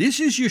 this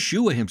is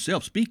Yeshua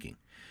himself speaking.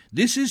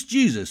 This is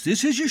Jesus.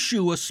 This is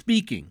Yeshua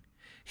speaking.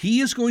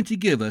 He is going to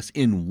give us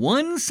in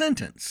one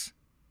sentence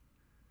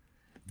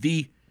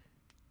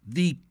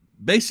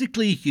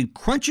basically, you can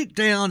crunch it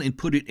down and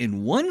put it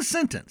in one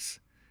sentence.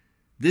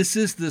 This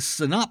is the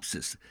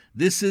synopsis.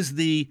 This is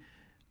the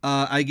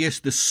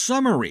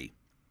summary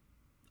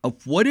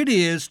of what it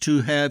is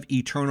to have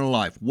eternal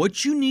life,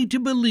 what you need to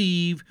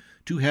believe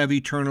to have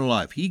eternal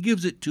life. He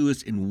gives it to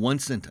us in one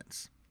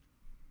sentence.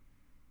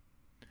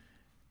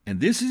 And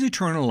this is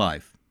eternal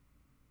life,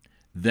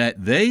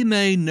 that they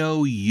may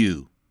know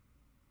you.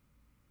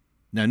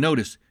 Now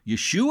notice,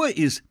 Yeshua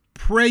is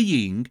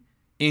praying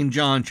in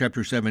John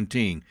chapter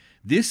 17.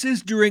 This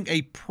is during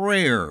a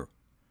prayer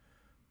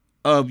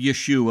of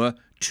Yeshua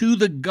to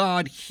the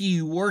God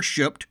he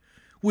worshipped,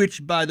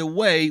 which, by the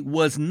way,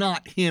 was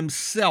not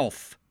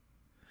himself.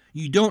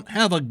 You don't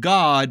have a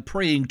God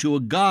praying to a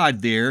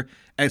God there,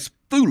 as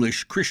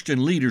foolish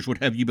Christian leaders would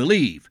have you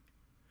believe.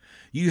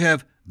 You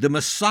have the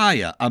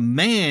Messiah, a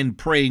man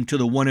praying to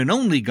the one and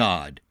only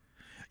God.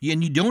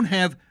 And you don't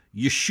have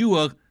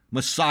Yeshua,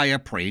 Messiah,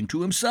 praying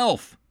to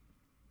himself.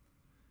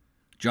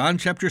 John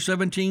chapter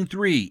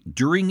 17:3,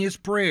 during his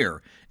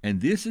prayer, and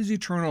this is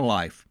eternal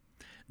life,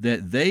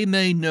 that they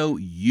may know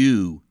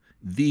you,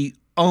 the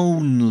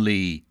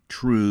only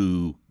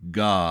true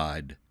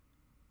God.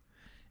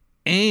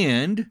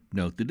 And,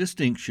 note the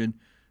distinction,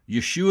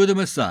 Yeshua the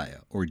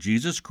Messiah, or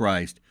Jesus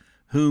Christ,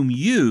 whom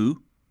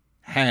you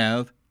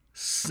have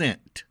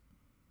sent.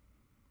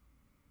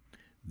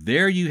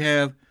 There you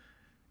have,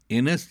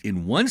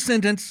 in one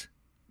sentence,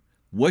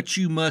 what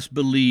you must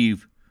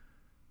believe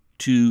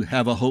to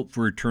have a hope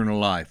for eternal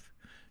life.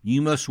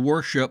 You must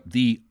worship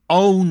the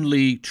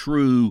only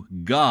true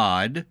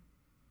God,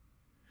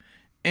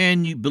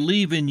 and you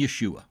believe in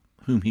Yeshua,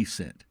 whom he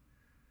sent.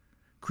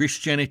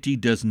 Christianity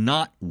does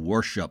not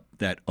worship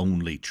that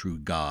only true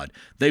God.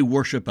 They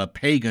worship a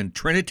pagan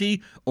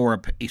trinity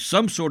or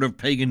some sort of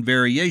pagan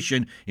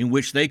variation in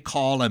which they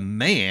call a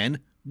man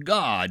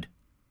God.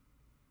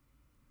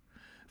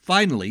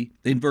 Finally,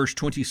 in verse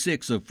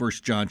 26 of 1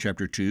 John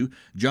chapter 2,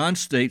 John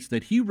states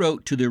that he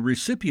wrote to the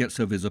recipients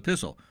of his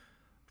epistle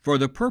for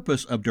the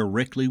purpose of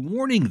directly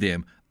warning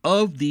them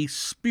of the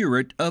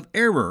spirit of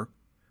error,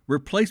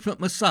 replacement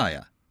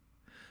Messiah,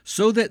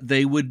 so that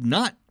they would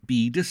not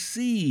be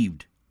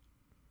deceived.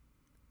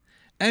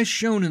 As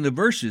shown in the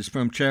verses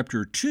from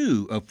chapter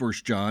 2 of 1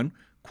 John,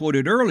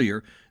 quoted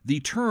earlier, the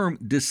term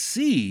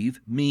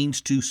deceive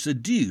means to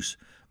seduce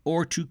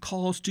or to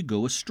cause to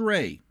go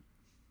astray.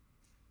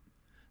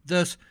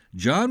 Thus,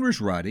 John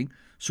was writing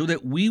so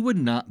that we would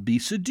not be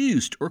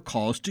seduced or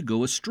caused to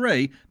go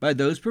astray by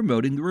those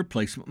promoting the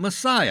replacement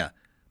Messiah,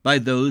 by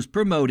those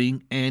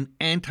promoting an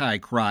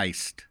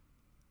Antichrist.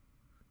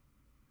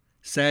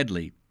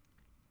 Sadly,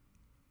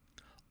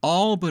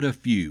 all but a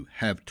few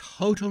have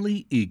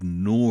totally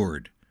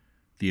ignored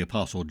the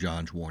Apostle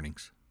John's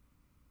warnings.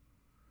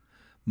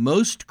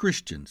 Most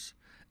Christians,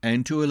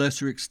 and to a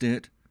lesser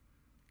extent,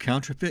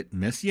 counterfeit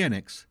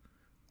messianics,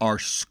 are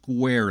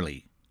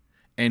squarely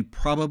and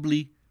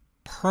probably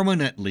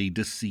permanently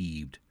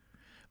deceived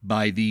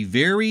by the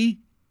very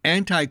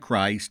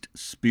Antichrist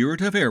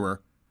spirit of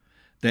error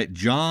that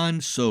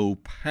John so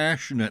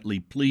passionately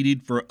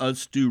pleaded for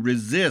us to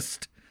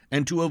resist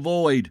and to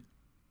avoid.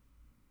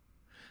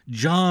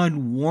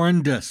 John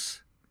warned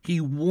us. He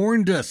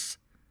warned us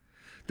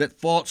that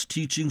false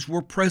teachings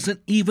were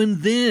present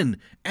even then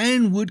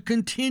and would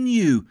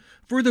continue.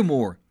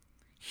 Furthermore,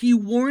 he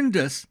warned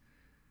us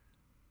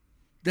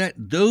that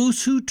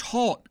those who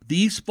taught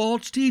these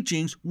false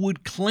teachings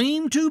would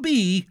claim to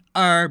be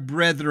our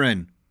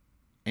brethren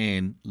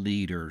and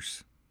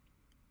leaders.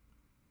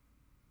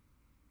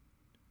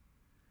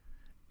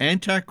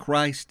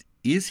 Antichrist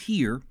is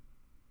here,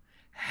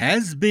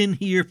 has been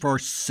here for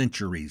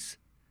centuries,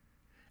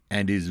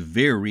 and is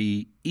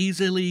very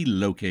easily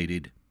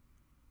located.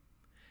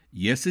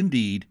 Yes,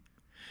 indeed,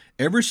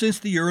 ever since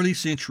the early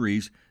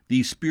centuries,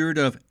 the spirit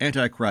of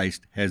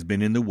Antichrist has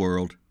been in the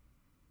world.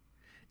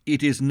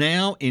 It is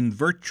now in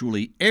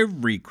virtually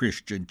every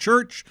Christian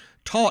church,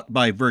 taught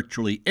by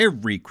virtually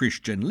every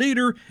Christian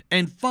leader,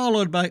 and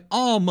followed by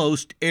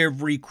almost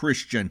every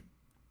Christian.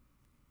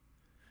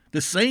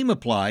 The same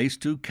applies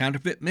to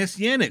counterfeit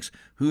messianics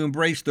who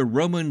embrace the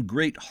Roman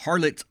great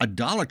harlot's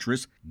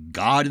idolatrous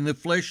God in the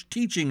flesh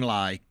teaching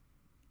lie.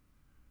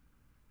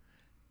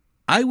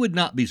 I would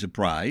not be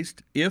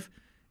surprised if,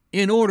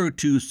 in order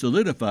to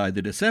solidify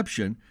the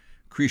deception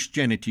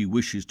Christianity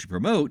wishes to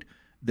promote,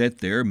 that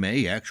there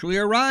may actually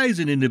arise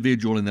an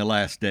individual in the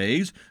last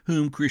days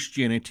whom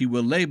Christianity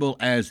will label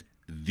as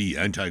the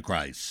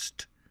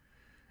Antichrist.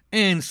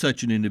 And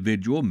such an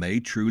individual may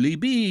truly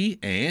be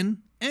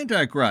an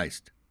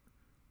Antichrist.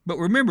 But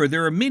remember,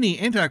 there are many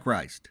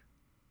Antichrists.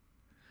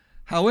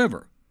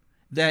 However,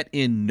 that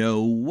in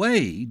no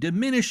way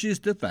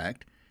diminishes the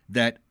fact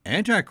that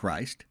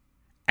Antichrist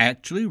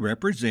actually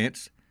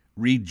represents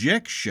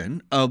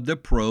rejection of the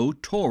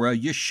pro-Torah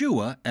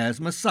Yeshua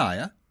as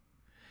Messiah.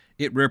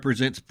 It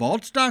represents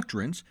false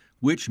doctrines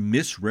which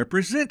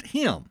misrepresent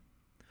him,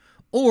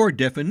 or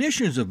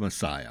definitions of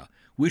Messiah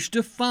which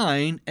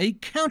define a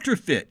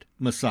counterfeit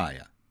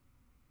Messiah.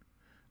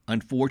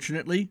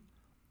 Unfortunately,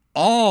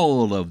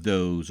 all of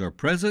those are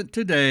present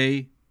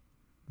today,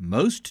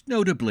 most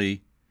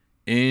notably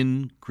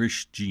in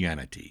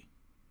Christianity.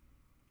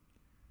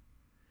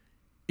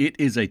 It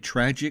is a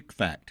tragic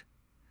fact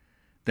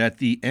that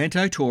the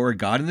anti-Torah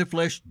God in the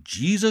flesh,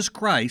 Jesus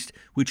Christ,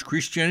 which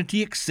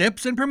Christianity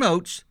accepts and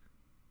promotes,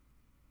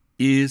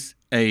 is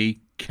a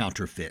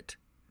counterfeit.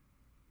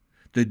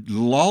 The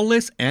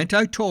lawless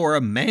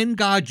anti-Torah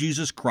man-God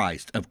Jesus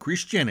Christ of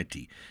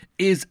Christianity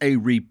is a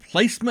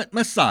replacement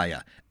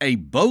Messiah, a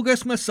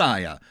bogus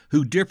Messiah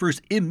who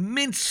differs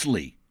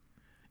immensely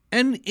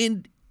and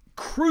in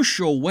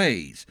crucial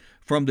ways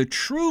from the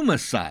true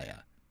Messiah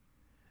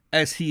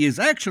as he is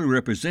actually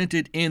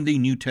represented in the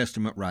New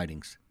Testament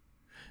writings.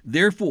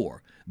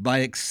 Therefore, by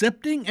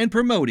accepting and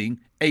promoting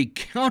a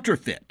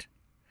counterfeit,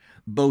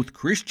 both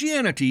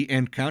Christianity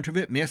and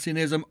counterfeit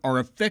messianism are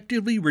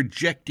effectively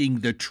rejecting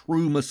the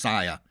true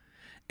Messiah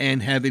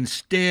and have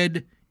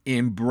instead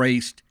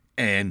embraced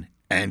an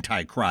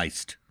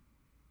Antichrist.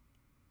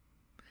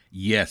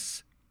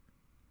 Yes,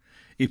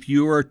 if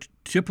you are a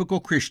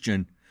typical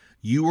Christian,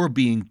 you are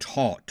being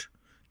taught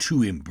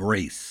to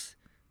embrace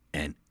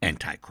an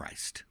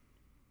Antichrist.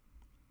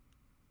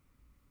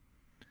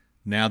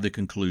 Now the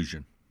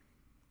conclusion.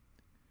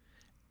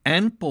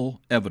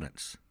 Ample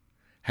evidence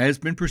has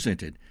been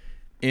presented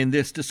in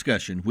this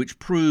discussion which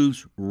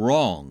proves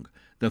wrong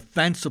the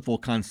fanciful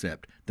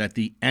concept that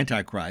the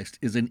Antichrist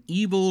is an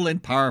evil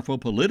and powerful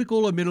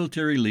political or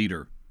military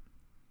leader.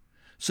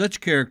 Such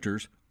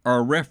characters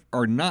are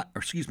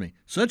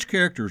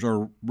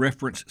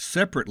referenced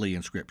separately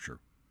in Scripture.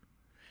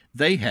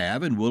 They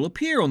have and will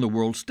appear on the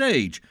world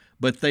stage,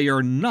 but they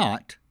are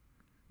not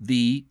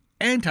the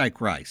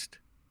Antichrist.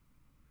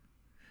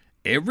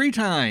 Every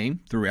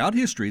time throughout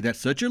history that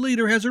such a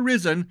leader has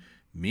arisen,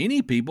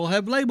 many people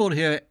have labeled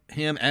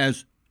him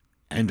as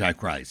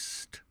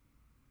Antichrist.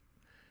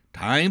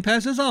 Time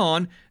passes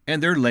on,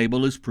 and their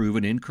label is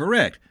proven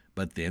incorrect,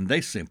 but then they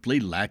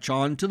simply latch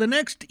on to the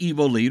next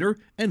evil leader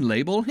and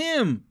label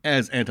him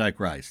as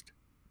Antichrist.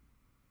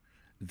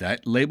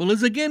 That label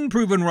is again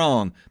proven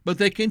wrong, but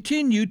they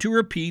continue to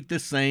repeat the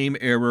same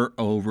error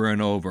over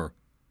and over.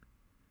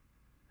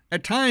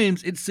 At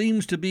times, it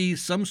seems to be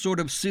some sort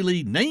of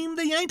silly name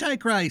the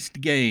Antichrist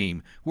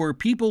game, where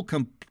people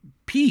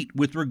compete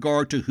with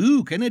regard to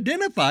who can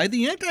identify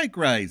the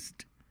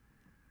Antichrist.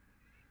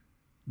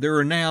 There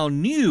are now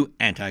new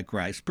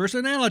Antichrist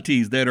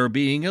personalities that are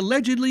being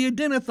allegedly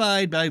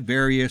identified by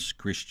various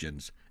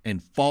Christians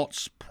and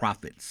false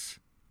prophets.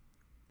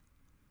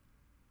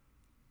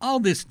 All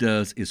this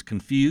does is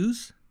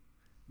confuse,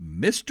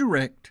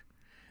 misdirect,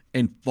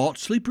 and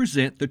falsely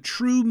present the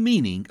true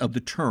meaning of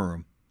the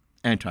term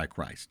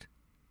Antichrist.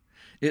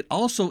 It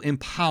also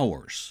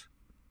empowers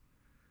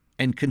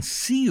and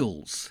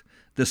conceals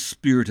the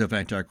spirit of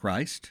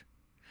Antichrist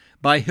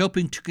by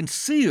helping to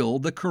conceal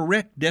the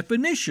correct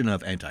definition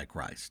of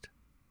Antichrist,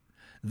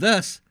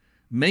 thus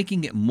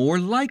making it more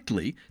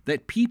likely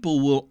that people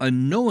will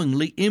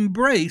unknowingly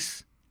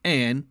embrace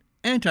an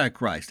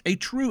Antichrist, a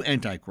true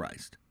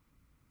Antichrist.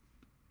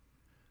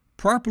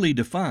 Properly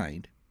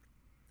defined,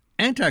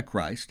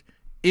 Antichrist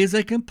is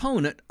a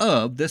component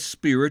of the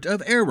spirit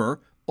of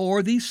error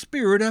or the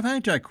spirit of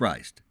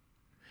Antichrist.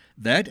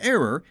 That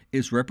error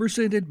is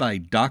represented by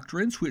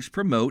doctrines which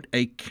promote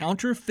a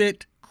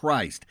counterfeit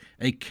Christ,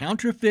 a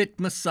counterfeit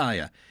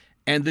Messiah,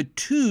 And the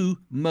two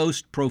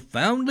most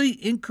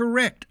profoundly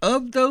incorrect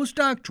of those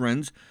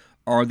doctrines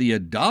are the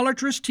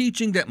idolatrous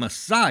teaching that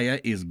Messiah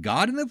is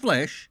God in the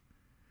flesh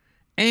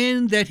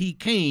and that he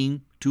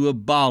came to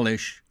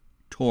abolish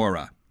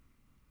Torah.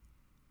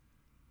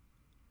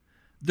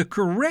 The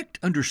correct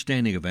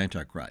understanding of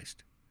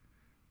Antichrist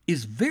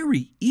is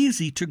very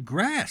easy to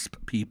grasp,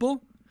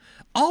 people.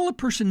 All a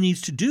person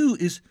needs to do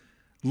is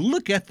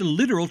look at the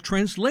literal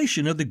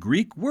translation of the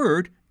Greek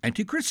word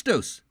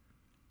Antichristos,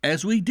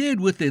 as we did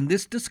within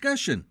this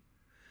discussion.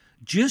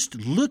 Just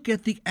look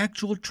at the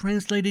actual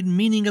translated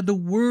meaning of the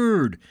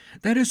word.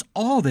 That is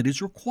all that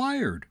is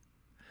required.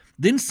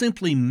 Then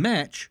simply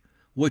match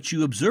what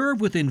you observe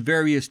within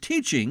various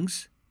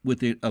teachings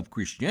of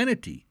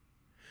Christianity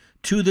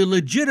to the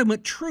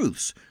legitimate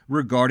truths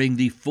regarding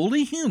the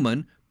fully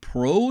human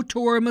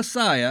pro-Torah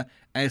Messiah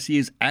as he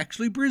is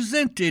actually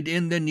presented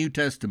in the New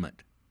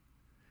Testament.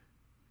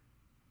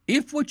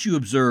 If what you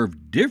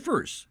observe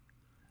differs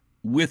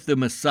with the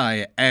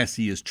Messiah as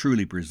he is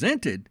truly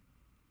presented,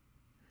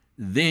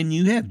 then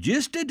you have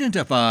just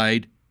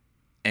identified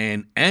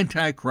an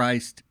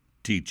Antichrist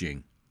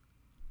teaching.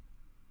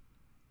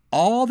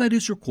 All that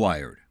is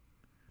required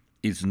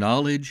is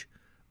knowledge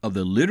of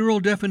the literal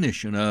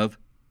definition of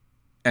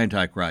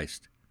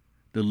Antichrist,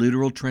 the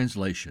literal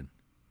translation.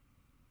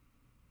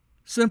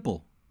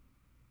 Simple.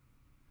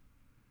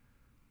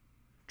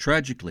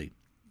 Tragically,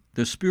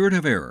 the spirit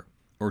of error,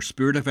 or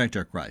spirit of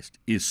Antichrist,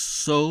 is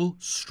so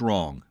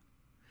strong,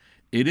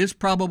 it is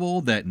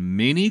probable that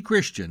many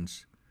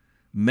Christians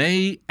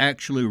may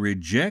actually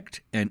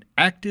reject and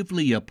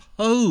actively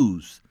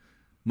oppose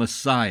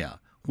Messiah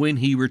when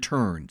he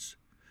returns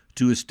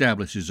to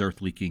establish his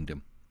earthly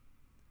kingdom.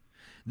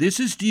 This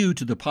is due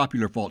to the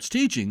popular false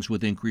teachings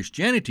within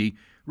Christianity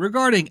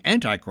regarding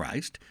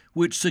Antichrist,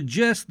 which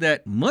suggest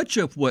that much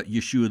of what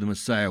Yeshua the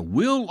Messiah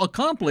will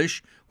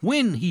accomplish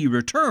when he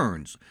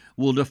returns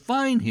will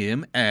define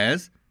him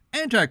as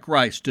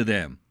Antichrist to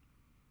them.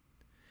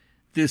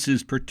 This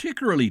is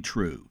particularly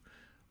true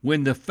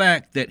when the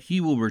fact that he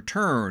will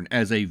return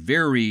as a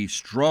very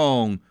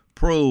strong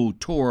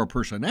pro-Torah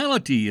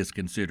personality is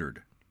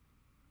considered.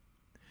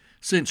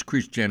 Since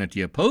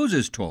Christianity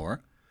opposes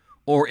Torah,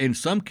 or in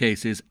some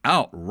cases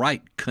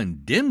outright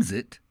condemns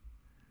it,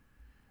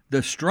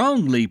 the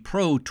strongly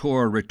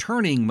pro-Torah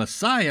returning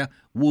Messiah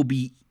will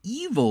be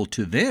evil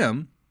to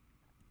them,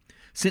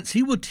 since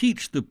he will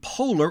teach the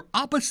polar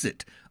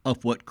opposite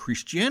of what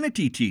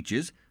Christianity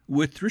teaches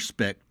with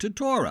respect to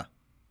Torah.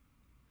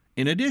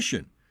 In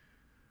addition,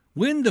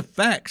 when the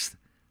facts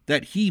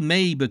that he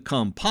may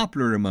become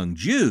popular among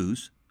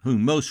Jews,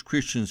 whom most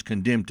Christians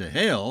condemn to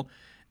hell,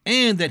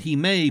 and that he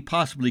may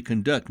possibly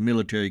conduct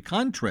military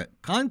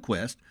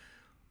conquest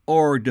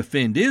or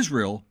defend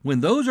Israel,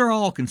 when those are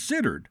all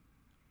considered,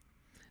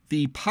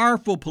 the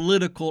powerful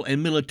political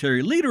and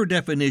military leader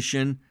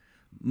definition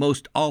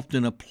most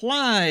often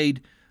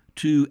applied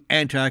to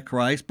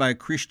Antichrist by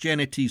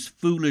Christianity's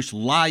foolish,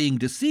 lying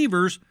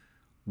deceivers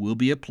will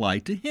be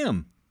applied to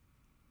him.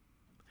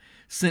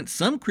 Since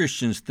some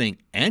Christians think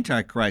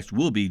Antichrist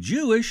will be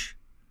Jewish,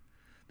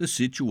 the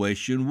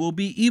situation will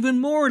be even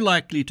more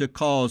likely to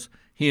cause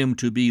him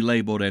to be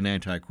labeled an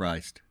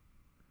Antichrist.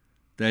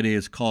 That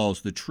is,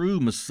 cause the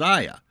true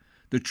Messiah,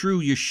 the true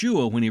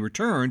Yeshua when he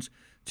returns,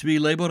 to be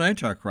labeled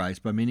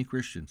Antichrist by many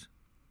Christians.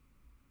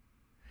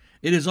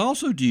 It is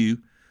also due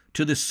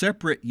to the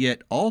separate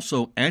yet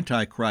also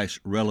Antichrist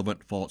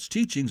relevant false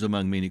teachings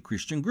among many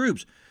Christian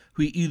groups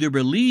who either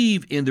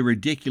believe in the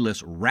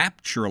ridiculous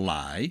rapture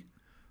lie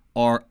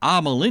or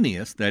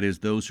amillennialists, that is,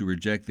 those who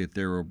reject that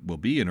there will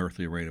be an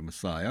earthly reign of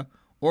Messiah,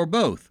 or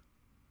both.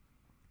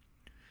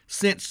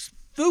 Since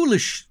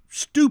foolish,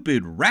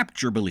 stupid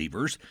rapture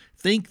believers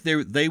think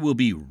they will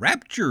be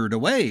raptured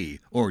away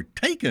or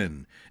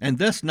taken and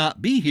thus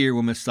not be here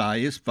when Messiah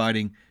is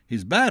fighting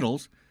his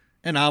battles,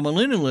 and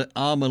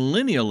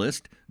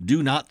amillennialists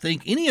do not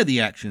think any of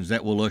the actions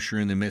that will usher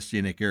in the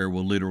Messianic era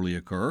will literally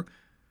occur.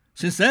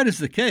 Since that is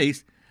the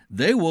case,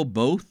 they will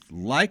both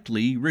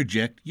likely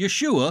reject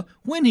Yeshua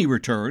when he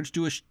returns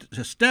to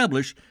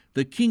establish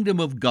the kingdom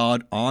of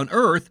God on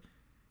earth,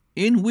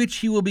 in which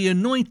he will be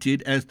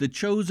anointed as the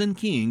chosen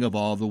king of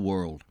all the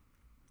world.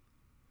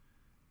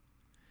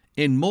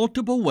 In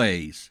multiple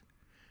ways,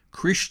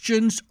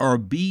 Christians are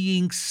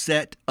being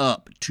set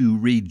up to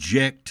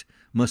reject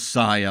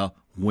Messiah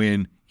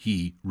when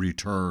he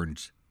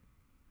returns.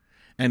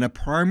 And a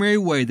primary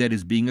way that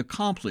is being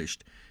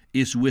accomplished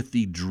is with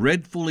the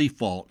dreadfully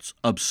false,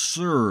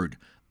 absurd,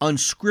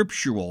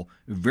 unscriptural,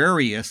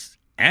 various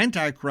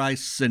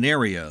Antichrist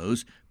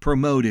scenarios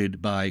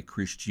promoted by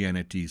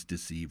Christianity's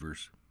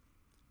deceivers.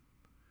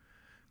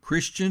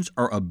 Christians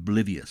are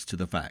oblivious to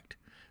the fact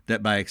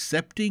that by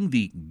accepting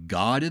the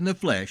God in the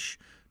flesh,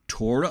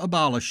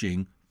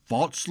 Torah-abolishing,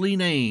 falsely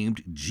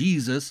named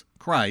Jesus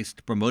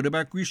Christ promoted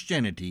by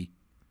Christianity,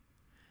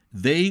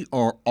 they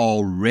are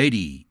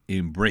already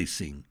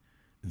embracing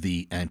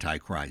the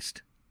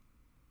Antichrist.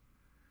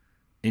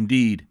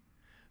 Indeed,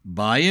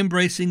 by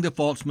embracing the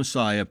false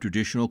Messiah of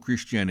traditional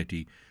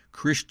Christianity,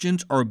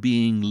 Christians are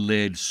being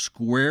led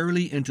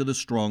squarely into the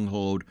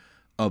stronghold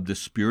of the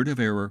spirit of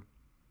error,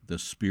 the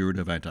spirit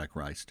of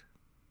Antichrist.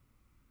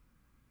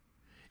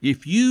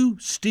 If you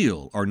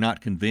still are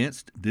not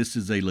convinced this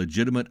is a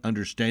legitimate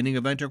understanding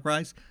of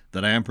Antichrist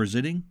that I am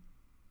presenting,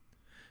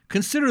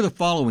 consider the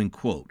following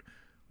quote,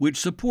 which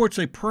supports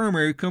a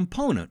primary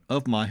component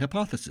of my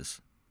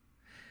hypothesis.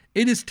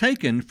 It is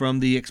taken from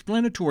the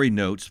explanatory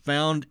notes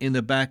found in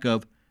the back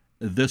of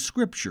The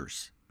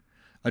Scriptures,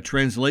 a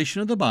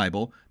translation of the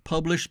Bible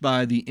published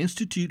by the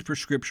Institute for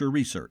Scripture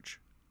Research.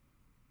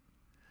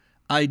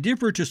 I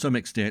differ to some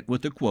extent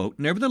with the quote.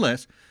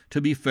 Nevertheless, to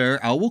be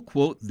fair, I will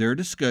quote their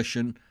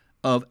discussion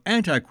of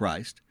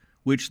Antichrist,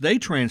 which they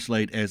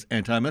translate as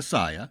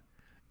anti-Messiah,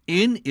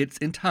 in its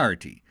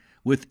entirety,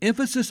 with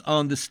emphasis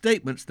on the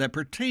statements that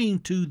pertain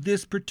to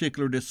this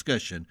particular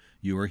discussion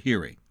you are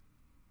hearing.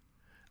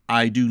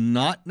 I do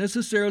not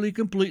necessarily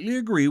completely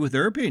agree with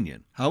their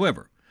opinion.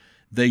 However,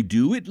 they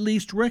do at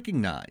least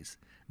recognize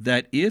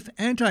that if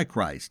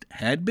Antichrist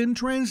had been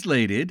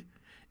translated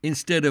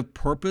instead of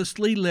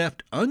purposely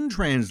left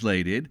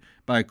untranslated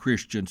by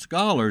Christian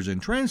scholars and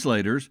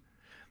translators,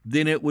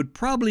 then it would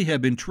probably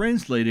have been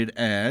translated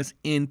as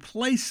in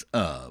place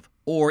of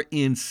or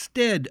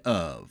instead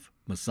of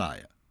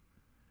Messiah,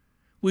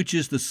 which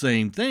is the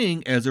same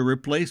thing as a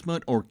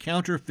replacement or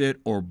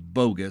counterfeit or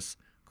bogus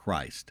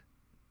Christ.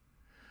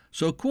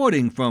 So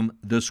quoting from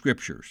the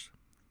Scriptures,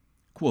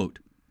 quote,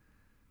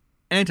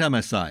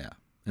 anti-Messiah,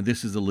 and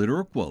this is a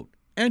literal quote,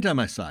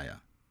 anti-Messiah.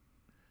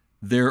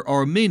 There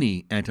are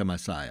many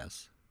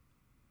anti-Messiahs.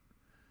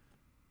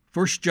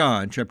 1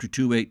 John chapter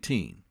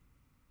 2:18.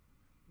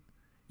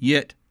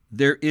 Yet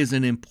there is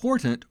an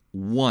important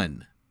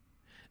one,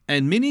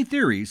 and many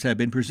theories have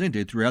been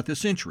presented throughout the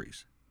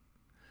centuries.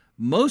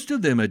 Most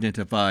of them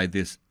identify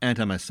this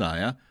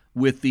anti-Messiah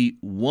with the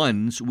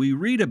ones we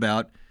read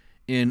about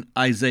in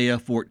Isaiah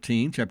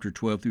 14, chapter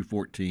 12 through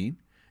 14,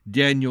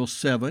 Daniel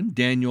 7,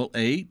 Daniel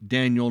 8,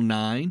 Daniel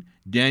 9,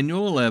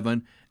 Daniel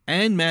 11,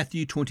 and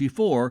Matthew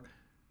 24,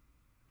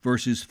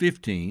 verses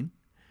 15,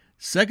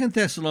 2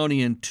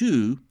 Thessalonians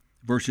 2,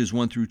 verses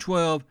 1 through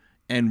 12,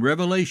 and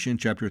Revelation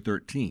chapter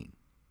 13.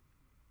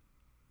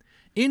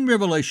 In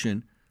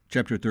Revelation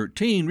chapter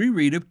 13, we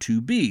read of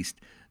two beasts,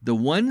 the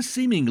one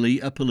seemingly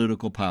a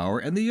political power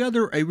and the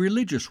other a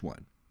religious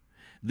one.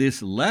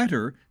 This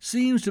latter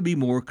seems to be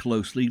more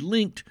closely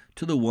linked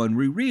to the one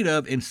we read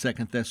of in 2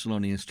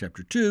 Thessalonians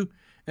chapter 2,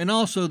 and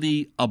also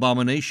the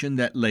abomination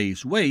that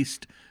lays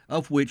waste,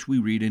 of which we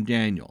read in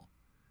Daniel,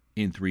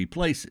 in 3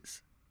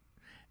 places,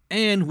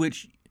 and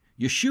which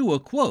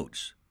Yeshua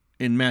quotes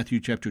in Matthew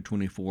chapter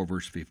 24,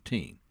 verse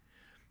 15.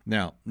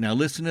 Now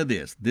listen to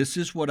this. This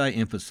is what I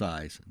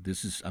emphasize.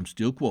 I'm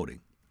still quoting.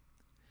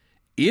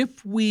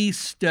 If we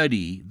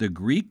study the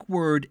Greek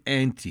word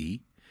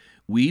anti,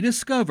 we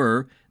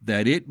discover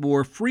that it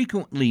more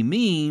frequently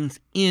means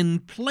in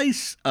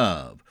place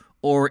of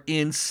or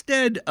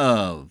instead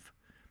of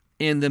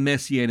in the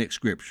Messianic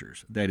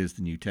Scriptures, that is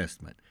the New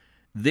Testament,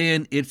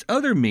 than its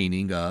other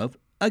meaning of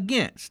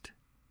against.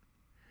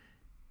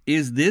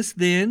 Is this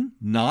then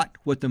not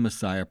what the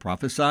Messiah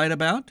prophesied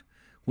about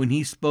when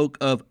he spoke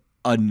of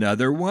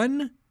another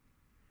one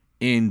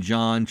in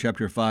John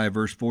chapter 5,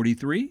 verse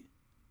 43?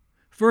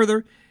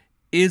 Further,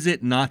 is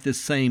it not the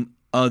same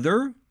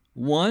other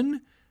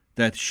one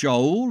that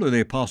Shaul or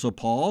the Apostle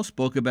Paul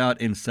spoke about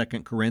in 2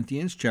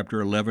 Corinthians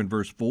chapter 11,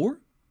 verse 4?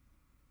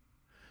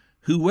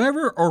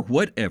 Whoever or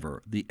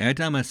whatever the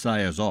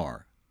anti-messiahs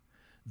are,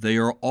 they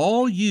are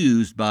all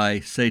used by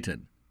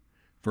Satan,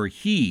 for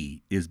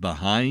he is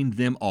behind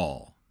them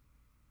all.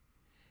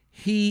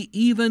 He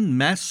even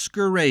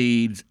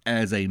masquerades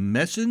as a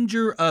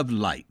messenger of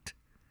light.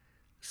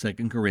 2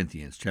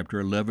 Corinthians chapter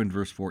 11,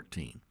 verse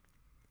 14.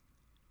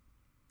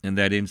 And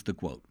that ends the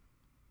quote.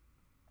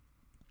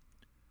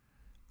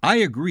 I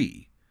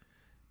agree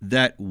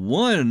that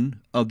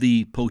one of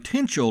the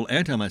potential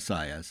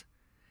anti-messiahs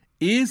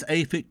is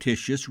a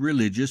fictitious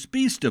religious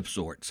beast of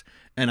sorts,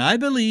 and I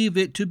believe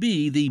it to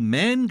be the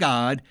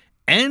man-God,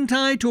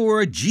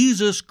 anti-Torah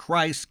Jesus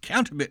Christ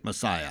counterfeit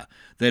Messiah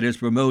that is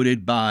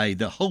promoted by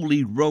the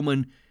Holy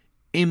Roman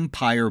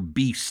Empire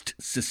beast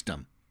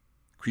system,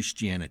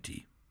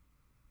 Christianity.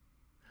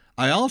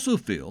 I also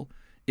feel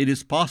it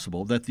is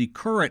possible that the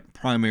current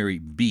primary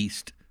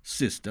beast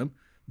system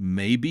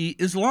may be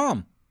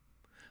Islam,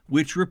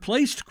 which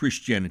replaced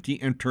Christianity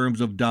in terms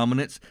of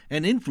dominance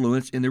and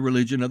influence in the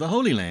religion of the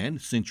Holy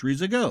Land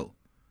centuries ago.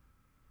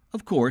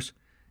 Of course,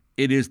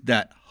 it is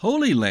that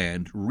Holy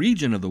Land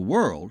region of the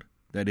world,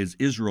 that is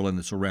Israel and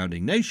the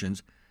surrounding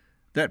nations,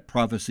 that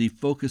prophecy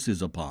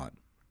focuses upon.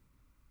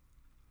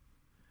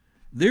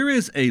 There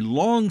is a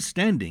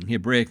long-standing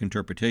Hebraic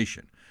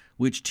interpretation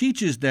which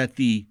teaches that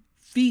the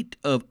feet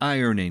of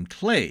iron and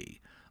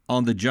clay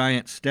on the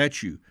giant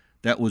statue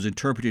that was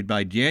interpreted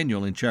by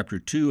Daniel in chapter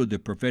 2 of the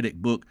prophetic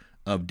book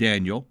of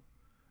Daniel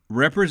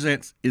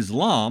represents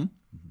Islam,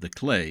 the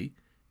clay,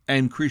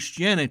 and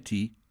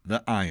Christianity,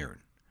 the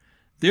iron.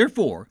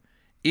 Therefore,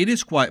 it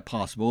is quite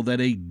possible that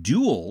a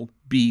dual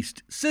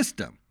beast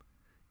system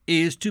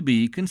is to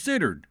be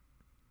considered.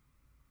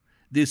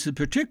 This is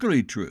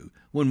particularly true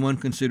when one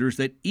considers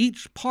that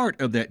each part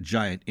of that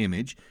giant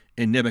image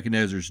in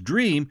Nebuchadnezzar's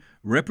dream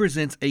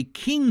represents a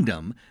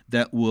kingdom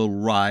that will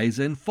rise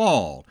and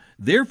fall.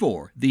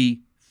 Therefore,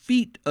 the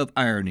feet of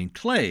iron and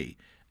clay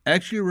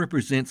actually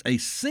represents a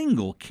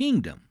single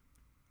kingdom,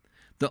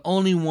 the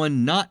only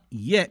one not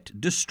yet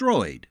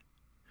destroyed,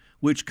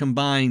 which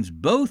combines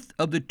both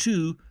of the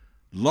two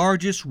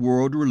largest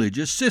world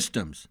religious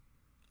systems,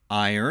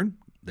 iron,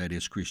 that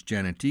is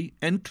Christianity,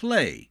 and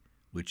clay,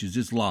 which is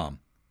Islam.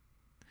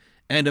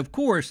 And of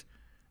course,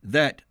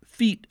 that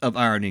feet of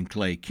iron and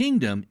clay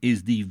kingdom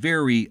is the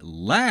very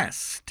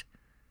last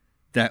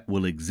that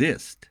will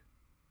exist.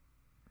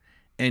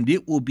 And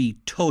it will be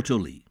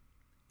totally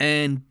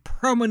and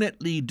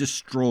permanently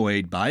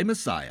destroyed by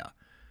Messiah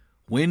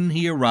when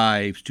he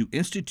arrives to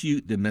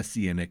institute the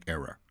Messianic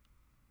era.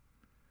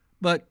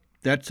 But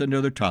that's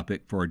another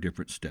topic for a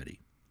different study.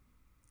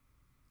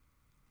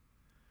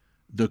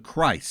 The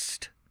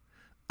Christ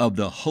of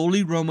the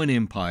Holy Roman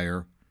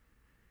Empire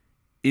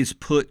is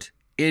put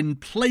in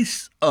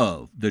place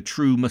of the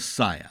true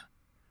Messiah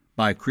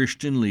by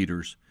Christian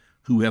leaders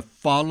who have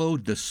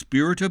followed the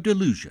spirit of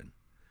delusion,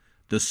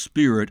 the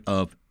spirit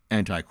of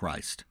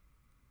Antichrist,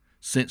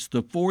 since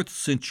the 4th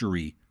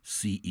century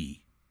CE.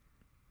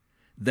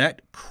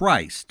 That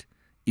Christ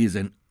is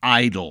an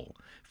idol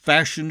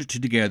fashioned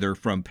together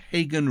from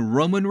pagan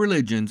Roman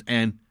religions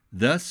and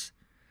thus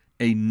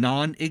a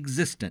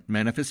non-existent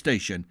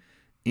manifestation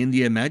in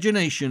the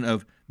imagination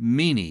of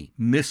many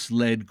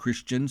misled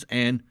Christians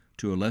and,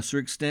 to a lesser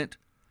extent,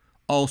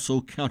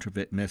 also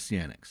counterfeit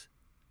messianics.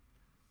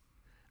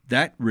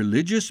 That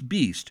religious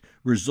beast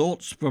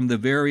results from the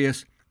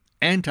various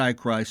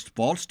Antichrist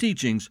false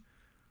teachings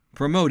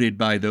promoted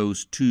by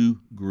those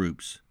two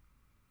groups.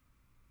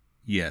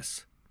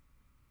 Yes,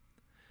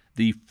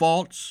 the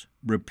false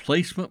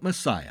replacement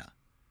Messiah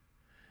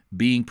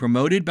being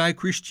promoted by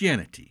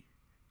Christianity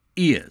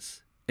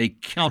is a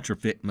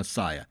counterfeit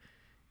Messiah.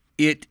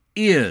 It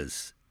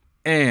is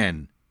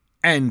an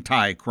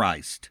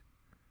Antichrist.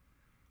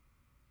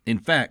 In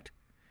fact,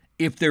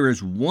 if there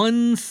is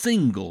one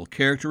single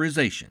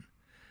characterization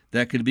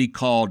that could be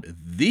called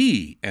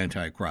the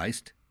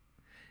Antichrist,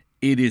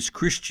 it is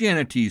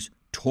Christianity's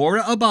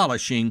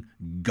Torah-abolishing,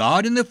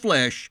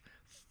 God-in-the-flesh,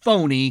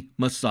 phony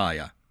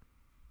Messiah.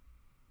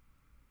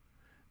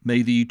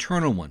 May the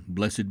Eternal One,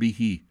 blessed be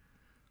He,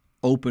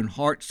 open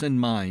hearts and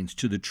minds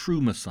to the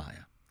true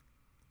Messiah.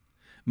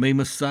 May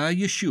Messiah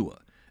Yeshua,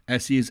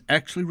 as He is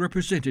actually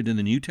represented in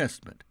the New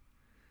Testament,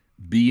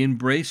 be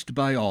embraced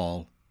by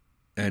all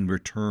and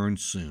return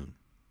soon.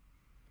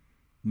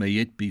 May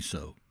it be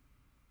so.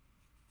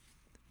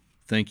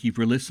 Thank you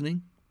for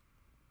listening,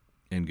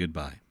 and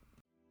goodbye.